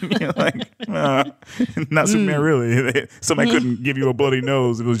Boulevard. You're like, not Superman really. Somebody couldn't give you a bloody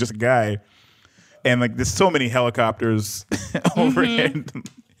nose. It was just a guy. And like, there's so many helicopters overhead.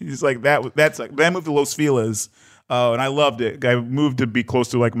 He's like that's like. Then I moved to Los Feliz, and I loved it. I moved to be close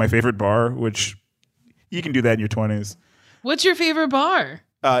to like my favorite bar, which you can do that in your 20s. What's your favorite bar?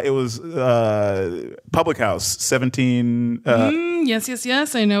 It was Public House 17.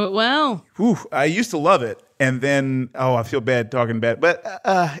 Yes. I know it well. I used to love it. And then, I feel bad talking bad. But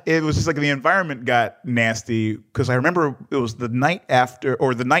it was just like the environment got nasty because I remember it was the night after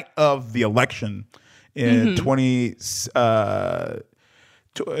or the night of the election in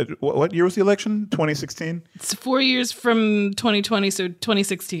What year was the election? 2016? It's 4 years from 2020, so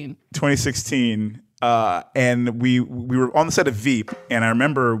 2016. 2016. And we were on the set of Veep, and I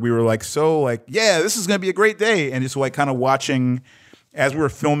remember we were like, yeah, this is going to be a great day. And just like kind of watching as we were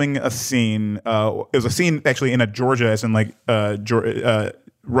filming a scene. It was a scene actually in a Georgia, as in like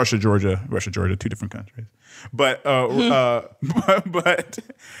Russia, Georgia, 2 different countries. But it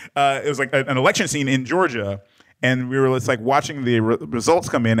was like an election scene in Georgia. And we were just like watching the results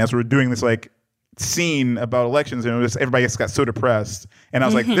come in as we were doing this like scene about elections, and everybody just got so depressed. And I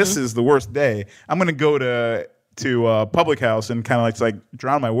was like, this is the worst day. I'm going to go to Public House and kind of like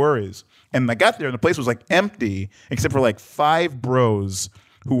drown my worries. And I got there and the place was like empty except for like 5 bros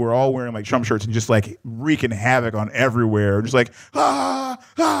who were all wearing like Trump shirts and just like wreaking havoc on everywhere. Just like, ah.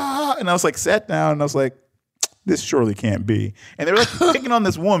 And I was like, sat down and I was like, this surely can't be. And they were like picking on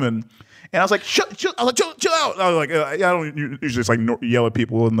this woman. And I was like, chill out. I was like, I don't usually just like yell at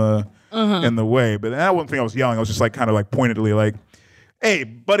people in the way. But that one thing I was yelling, I was just like kind of like pointedly like, hey,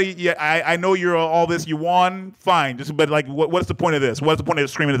 buddy, yeah, I know you're all this, you won, fine. But like, what's the point of this? What's the point of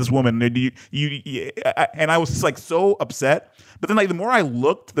screaming at this woman? And I was just like so upset. But then like the more I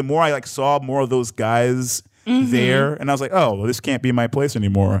looked, the more I like saw more of those guys there. And I was like, oh, well, this can't be my place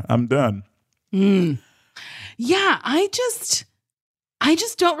anymore. I'm done. Yeah, I just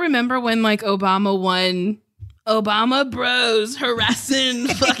don't remember when like Obama won. Obama bros harassing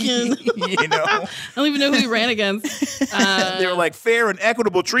fucking. I don't even know who he ran against. They were like fair and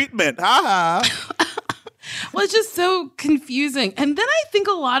equitable treatment. Ha ha. Well, it's just so confusing. And then I think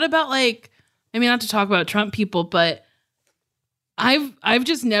a lot about like, I mean, not to talk about Trump people, but I've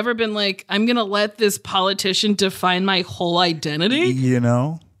just never been like, I'm gonna let this politician define my whole identity.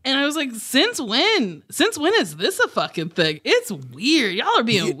 And I was like, since when? Since when is this a fucking thing? It's weird. Y'all are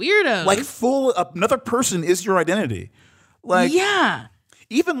being weirdos. Like another person is your identity. Like, yeah.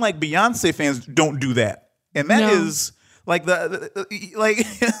 Even like Beyonce fans don't do that. And that is like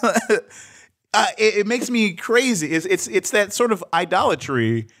it makes me crazy. It's that sort of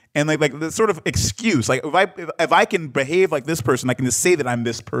idolatry and like the sort of excuse. Like if I can behave like this person, I can just say that I'm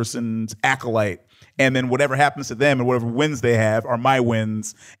this person's acolyte. And then whatever happens to them and whatever wins they have are my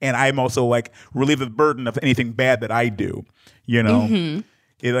wins. And I'm also like relieve the burden of anything bad that I do, It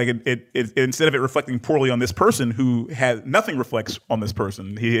instead of it reflecting poorly on this person who has nothing reflects on this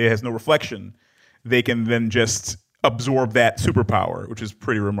person, he has no reflection, they can then just absorb that superpower, which is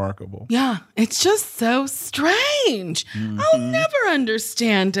pretty remarkable. Yeah, it's just so strange. I'll never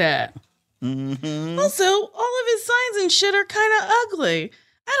understand it. Also, all of his signs and shit are kind of ugly.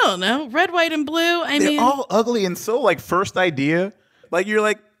 I don't know. Red, white, and blue. They're all ugly and so like first idea. Like you're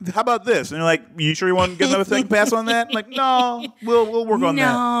like, how about this? And you're like, you sure you want to get another thing pass on that? I'm like, no, we'll work on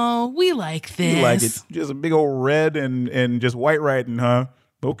that. No, we like this. You like it. Just a big old red and just white writing, huh?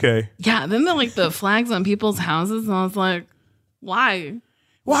 Okay. Yeah, then the flags on people's houses, and I was like, why?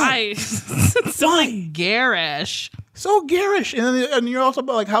 It's so like garish. So garish. And you're also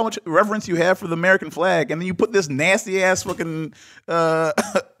about like how much reverence you have for the American flag. And then you put this nasty ass fucking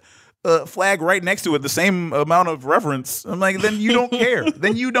flag right next to it, the same amount of reverence. I'm like, then you don't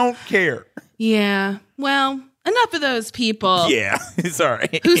care. Yeah. Well, enough of those people. Yeah,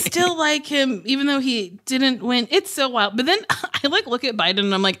 sorry. Who still like him, even though he didn't win. It's so wild. But then I like look at Biden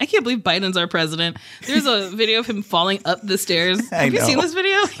and I'm like, I can't believe Biden's our president. There's a video of him falling up the stairs. Have you seen this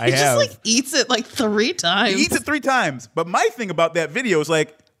video? He just like eats it like 3 times. He eats it 3 times. But my thing about that video is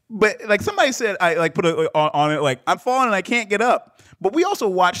like, somebody said, I like put it on it like, I'm falling and I can't get up. But we also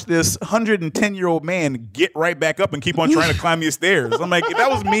watched this 110-year-old man get right back up and keep on trying to climb these stairs. I'm like, if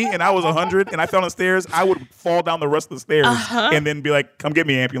that was me and I was 100 and I fell on the stairs, I would fall down the rest of the stairs and then be like, come get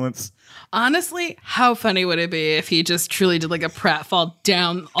me, ambulance. Honestly, how funny would it be if he just truly did like a pratfall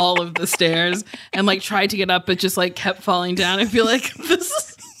down all of the stairs and like tried to get up but just like kept falling down and be like,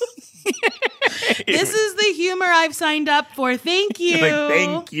 this is the humor I've signed up for. Thank you.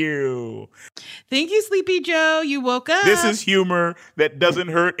 Thank you. Thank you, Sleepy Joe. You woke up. This is humor that doesn't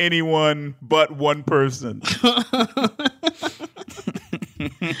hurt anyone but one person.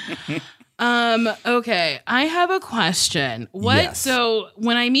 Okay, I have a question. So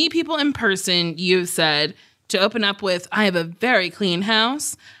when I meet people in person, you've said to open up with, I have a very clean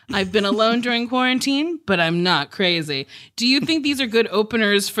house. I've been alone during quarantine, but I'm not crazy. Do you think these are good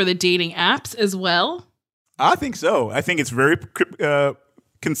openers for the dating apps as well? I think so. I think it's very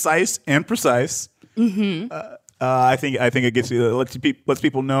concise and precise. Mm-hmm. I think it lets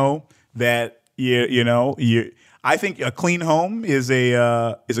people know that I think a clean home is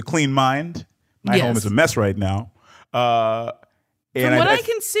a clean mind. My home is a mess right now. From what I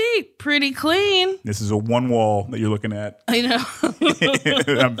can see, pretty clean. This is a one wall that you're looking at. I know.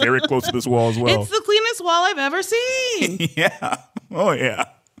 I'm very close to this wall as well. It's the cleanest wall I've ever seen. Yeah. Oh, yeah.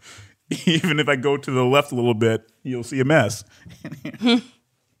 Even if I go to the left a little bit, you'll see a mess.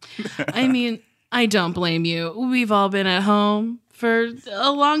 I mean, I don't blame you. We've all been at home for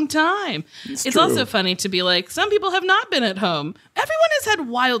a long time. It's true. also funny to be like, some people have not been at home. Everyone has had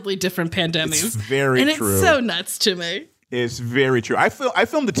wildly different pandemics. It's very and true. It's so nuts to me. It's very true. I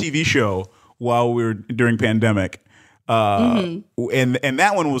filmed a TV show while we were during pandemic. And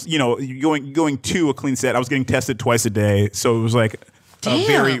that one was, going to a clean set. I was getting tested twice a day. So it was like a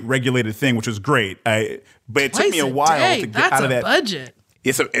very regulated thing, which was great. But it took me a while to get out of that budget.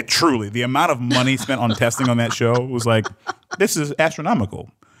 It's truly the amount of money spent on testing on that show was like, this is astronomical.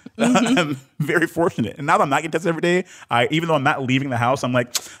 I'm very fortunate. And now that I'm not getting tested every day, even though I'm not leaving the house, I'm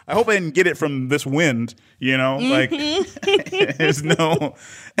like, I hope I didn't get it from this wind, like there's no,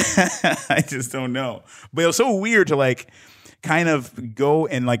 I just don't know. But it was so weird to like kind of go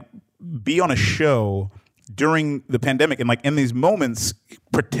and like be on a show during the pandemic and like in these moments,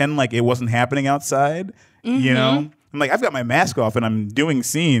 pretend like it wasn't happening outside, I'm like, I've got my mask off and I'm doing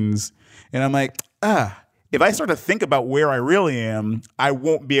scenes and I'm like, if I start to think about where I really am, I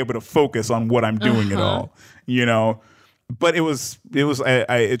won't be able to focus on what I'm doing at all, But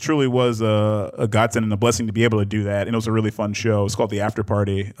it truly was a godsend and a blessing to be able to do that. And it was a really fun show. It's called The After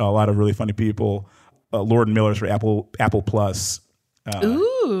Party. A lot of really funny people. Lord and Miller's for Apple Plus.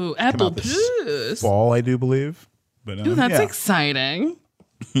 Ooh, Apple Plus. Fall, I do believe. But ooh, that's exciting.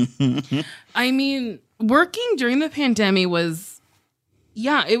 I mean, working during the pandemic was,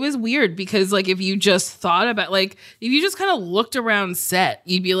 it was weird because like if you just thought about if you just kind of looked around set,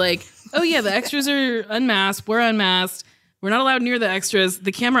 you'd be like, oh yeah, the extras are unmasked, we're unmasked, we're not allowed near the extras,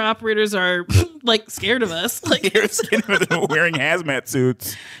 the camera operators are like scared of us, like wearing hazmat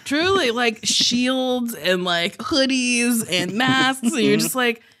suits, truly like shields and like hoodies and masks, and you're just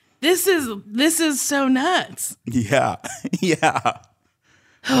like, this is so nuts. Yeah.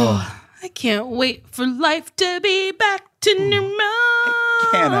 Oh, I can't wait for life to be back to normal.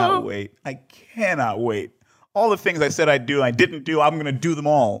 I cannot wait. All the things I said I'd do and I didn't do, I'm going to do them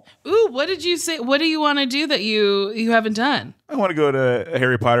all. Ooh, what did you say? What do you want to do that you haven't done? I want to go to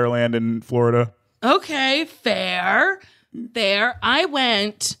Harry Potter Land in Florida. Okay, fair. I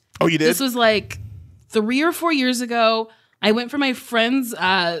went. Oh, you did? This was like 3 or 4 years ago. I went for my friend's,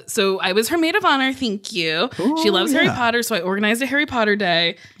 so I was her maid of honor, thank you. Ooh, she loves Harry Potter, so I organized a Harry Potter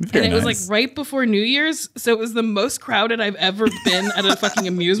day. Very and it was nice. like right before New Year's, so it was the most crowded I've ever been at a fucking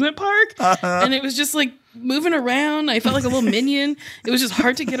amusement park. And it was just like moving around. I felt like a little minion. It was just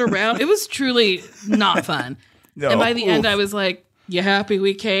hard to get around. It was truly not fun. No. And by the end, I was like, you happy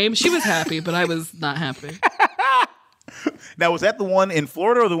we came? She was happy, but I was not happy. Now, was that the one in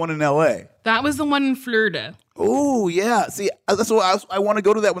Florida or the one in L.A.? That was the one in Florida. Oh, yeah. See, that's what I want to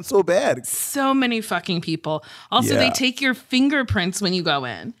go to that one so bad. So many fucking people. Also, Yeah. they take your fingerprints when you go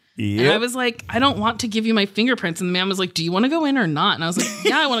in. Yep. And I was like, I don't want to give you my fingerprints. And the man was like, do you want to go in or not? And I was like,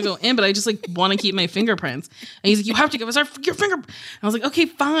 yeah, I want to go in, but I just like want to keep my fingerprints. And he's like, you have to give us your finger. And I was like, okay,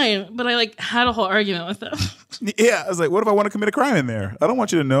 fine. But I like had a whole argument with him. Yeah, I was like, what if I want to commit a crime in there? I don't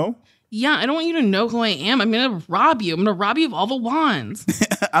want you to know. Yeah, I don't want you to know who I am. I'm going to rob you. I'm going to rob you of all the wands.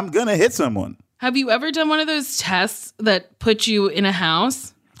 I'm going to hit someone. Have you ever done one of those tests that put you in a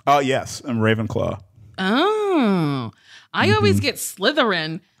house? Oh, yes. I'm Ravenclaw. Oh, I always get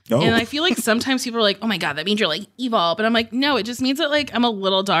Slytherin. Oh. And I feel like sometimes people are like, oh my God, that means you're like evil. But I'm like, no, it just means that like I'm a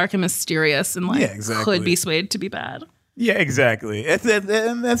little dark and mysterious and like Yeah, exactly. could be swayed to be bad. Yeah, exactly.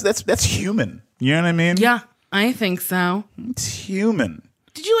 That's human. You know what I mean? Yeah, I think so. It's human.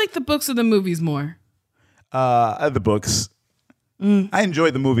 Did you like the books or the movies more? The books. I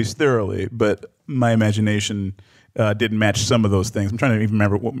enjoyed the movies thoroughly, but my imagination didn't match some of those things. I'm trying to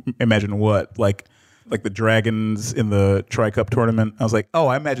even imagine what. Like the dragons in the Tri-Cup tournament. I was like, oh,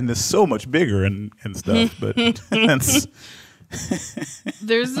 I imagine this so much bigger and stuff. But that's...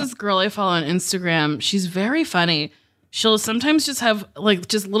 There's this girl I follow on Instagram. She's very funny. She'll sometimes just have like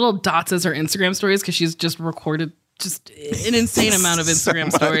just little dots as her Instagram stories because she's just recorded just an insane amount of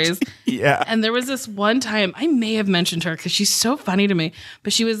Instagram stories. Yeah. And there was this one time, I may have mentioned her because she's so funny to me,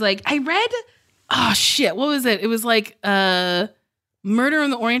 but she was like, I read, oh shit, what was it? It was like Murder on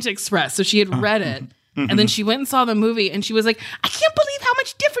the Orient Express. So she had read it. And then she went and saw the movie and she was like, I can't believe how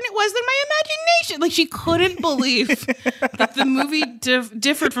much different it was than my imagination. Like she couldn't believe that the movie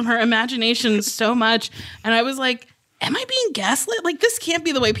differed from her imagination so much. And I was like, am I being gaslit? Like, this can't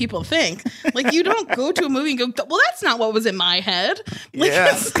be the way people think. Like, you don't go to a movie and go, well, that's not what was in my head. Like,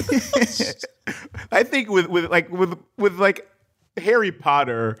 yeah. I think with Harry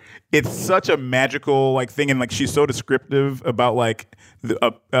Potter, it's such a magical like thing, and like she's so descriptive about like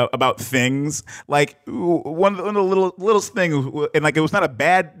about things. Like one of the littlest thing, and like it was not a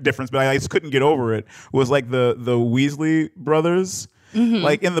bad difference, but I just couldn't get over it. Was like the Weasley brothers. Mm-hmm.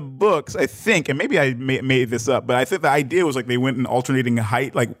 Like in the books, I think, and maybe I made this up, but I think the idea was like they went in alternating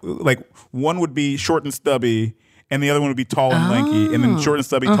height. Like one would be short and stubby, and the other one would be tall and lanky, and then short and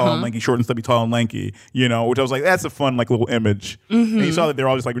stubby, tall and lanky, short and stubby, tall and lanky. You know, which I was like, that's a fun like little image. Mm-hmm. And you saw that they're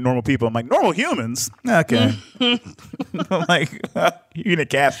all just like normal people. I'm like, normal humans? Okay. I'm like, you're gonna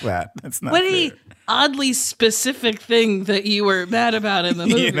cast that? That's not. What fair. Oddly specific thing that you were mad about in the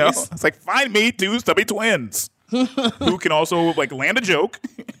movies. You know, it's like find me two stubby twins. Who can also like land a joke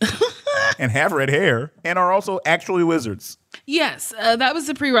and have red hair and are also actually wizards. Yes, that was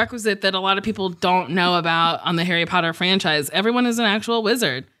the prerequisite that a lot of people don't know about on the Harry Potter franchise. Everyone is an actual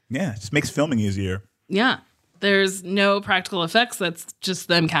wizard. Yeah, it just makes filming easier. Yeah, there's no practical effects. That's just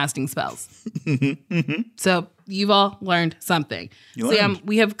them casting spells. Mm-hmm. So you've all learned something. Sam,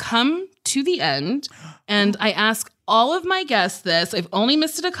 we have come to the end, and I ask all of my guests this. I've only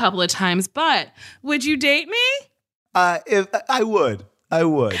missed it a couple of times, but would you date me? If I would.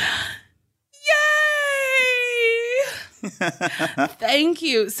 Yay! Thank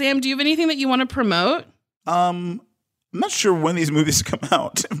you. Sam, do you have anything that you want to promote? I'm not sure when these movies come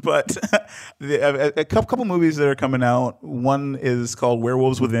out, but a couple movies that are coming out. One is called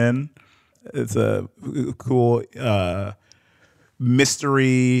Werewolves Within. It's a cool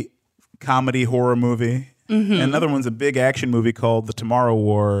mystery comedy horror movie. Mm-hmm. And another one's a big action movie called The Tomorrow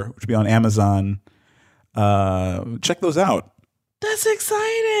War, which will be on Amazon. Check those out. That's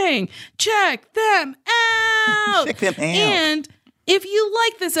exciting. Check them out. Check them out. And if you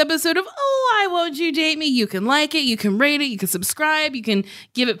like this episode of Oh, Why Won't You Date Me, you can like it, you can rate it, you can subscribe, you can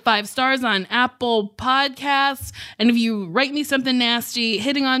give it 5 stars on Apple Podcasts. And if you write me something nasty,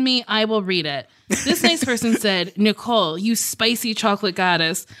 hitting on me, I will read it. This nice person said, Nicole, you spicy chocolate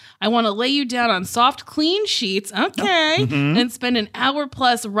goddess, I want to lay you down on soft, clean sheets, okay, and spend an hour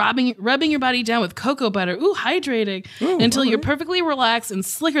plus rubbing your body down with cocoa butter, hydrating, until you're perfectly relaxed and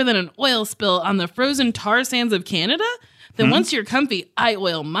slicker than an oil spill on the frozen tar sands of Canada. Then once you're comfy, I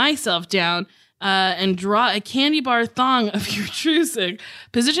oil myself down and draw a candy bar thong of your choosing,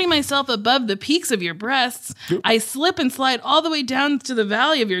 positioning myself above the peaks of your breasts. I slip and slide all the way down to the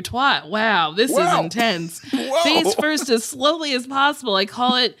valley of your twat. Wow, this is intense. Face first as slowly as possible. I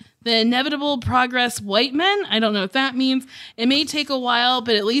call it the inevitable progress white men. I don't know what that means. It may take a while,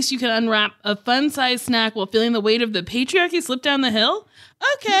 but at least you can unwrap a fun-sized snack while feeling the weight of the patriarchy slip down the hill.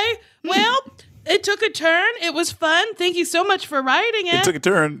 Okay, well... It took a turn. It was fun. Thank you so much for writing it. It took a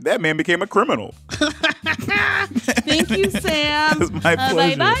turn. That man became a criminal. Thank you, Sam. It was my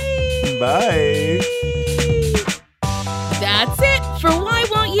pleasure. Bye-bye. Bye. That's it for Why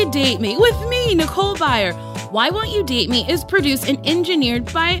Won't You Date Me with me, Nicole Byer. Why Won't You Date Me is produced and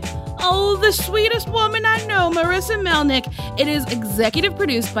engineered by... the sweetest woman I know, Marissa Melnick. It is executive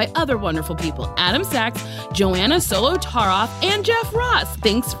produced by other wonderful people, Adam Sachs, Joanna Solo-Taroff, and Jeff Ross.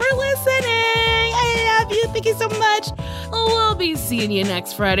 Thanks for listening. I love you. Thank you so much. We'll be seeing you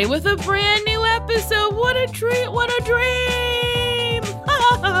next Friday with a brand new episode. What a treat. What a dream.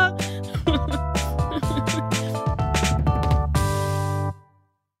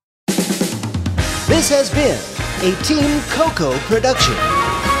 This has been a Team Coco production.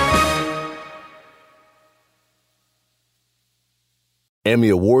 Emmy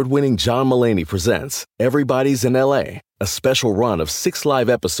award-winning John Mulaney presents Everybody's in L.A., a special run of 6 live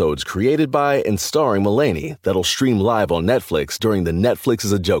episodes created by and starring Mulaney that'll stream live on Netflix during the Netflix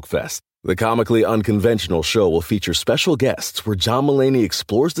is a Joke Fest. The comically unconventional show will feature special guests where John Mulaney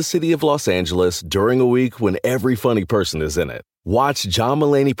explores the city of Los Angeles during a week when every funny person is in it. Watch John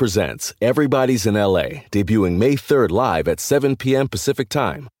Mulaney Presents Everybody's in L.A., debuting May 3rd live at 7 p.m. Pacific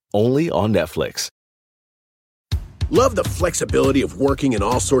Time, only on Netflix. Love the flexibility of working in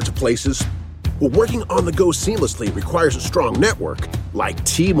all sorts of places? Well, working on the go seamlessly requires a strong network like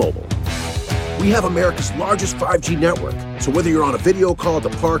T-Mobile. We have America's largest 5G network, so whether you're on a video call at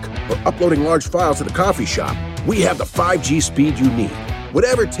the park or uploading large files at a coffee shop, we have the 5G speed you need.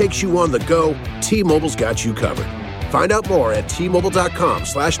 Whatever takes you on the go, T-Mobile's got you covered. Find out more at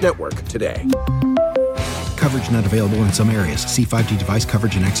T-Mobile.com/network today. Coverage not available in some areas. See 5G device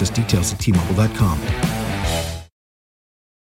coverage and access details at T-Mobile.com.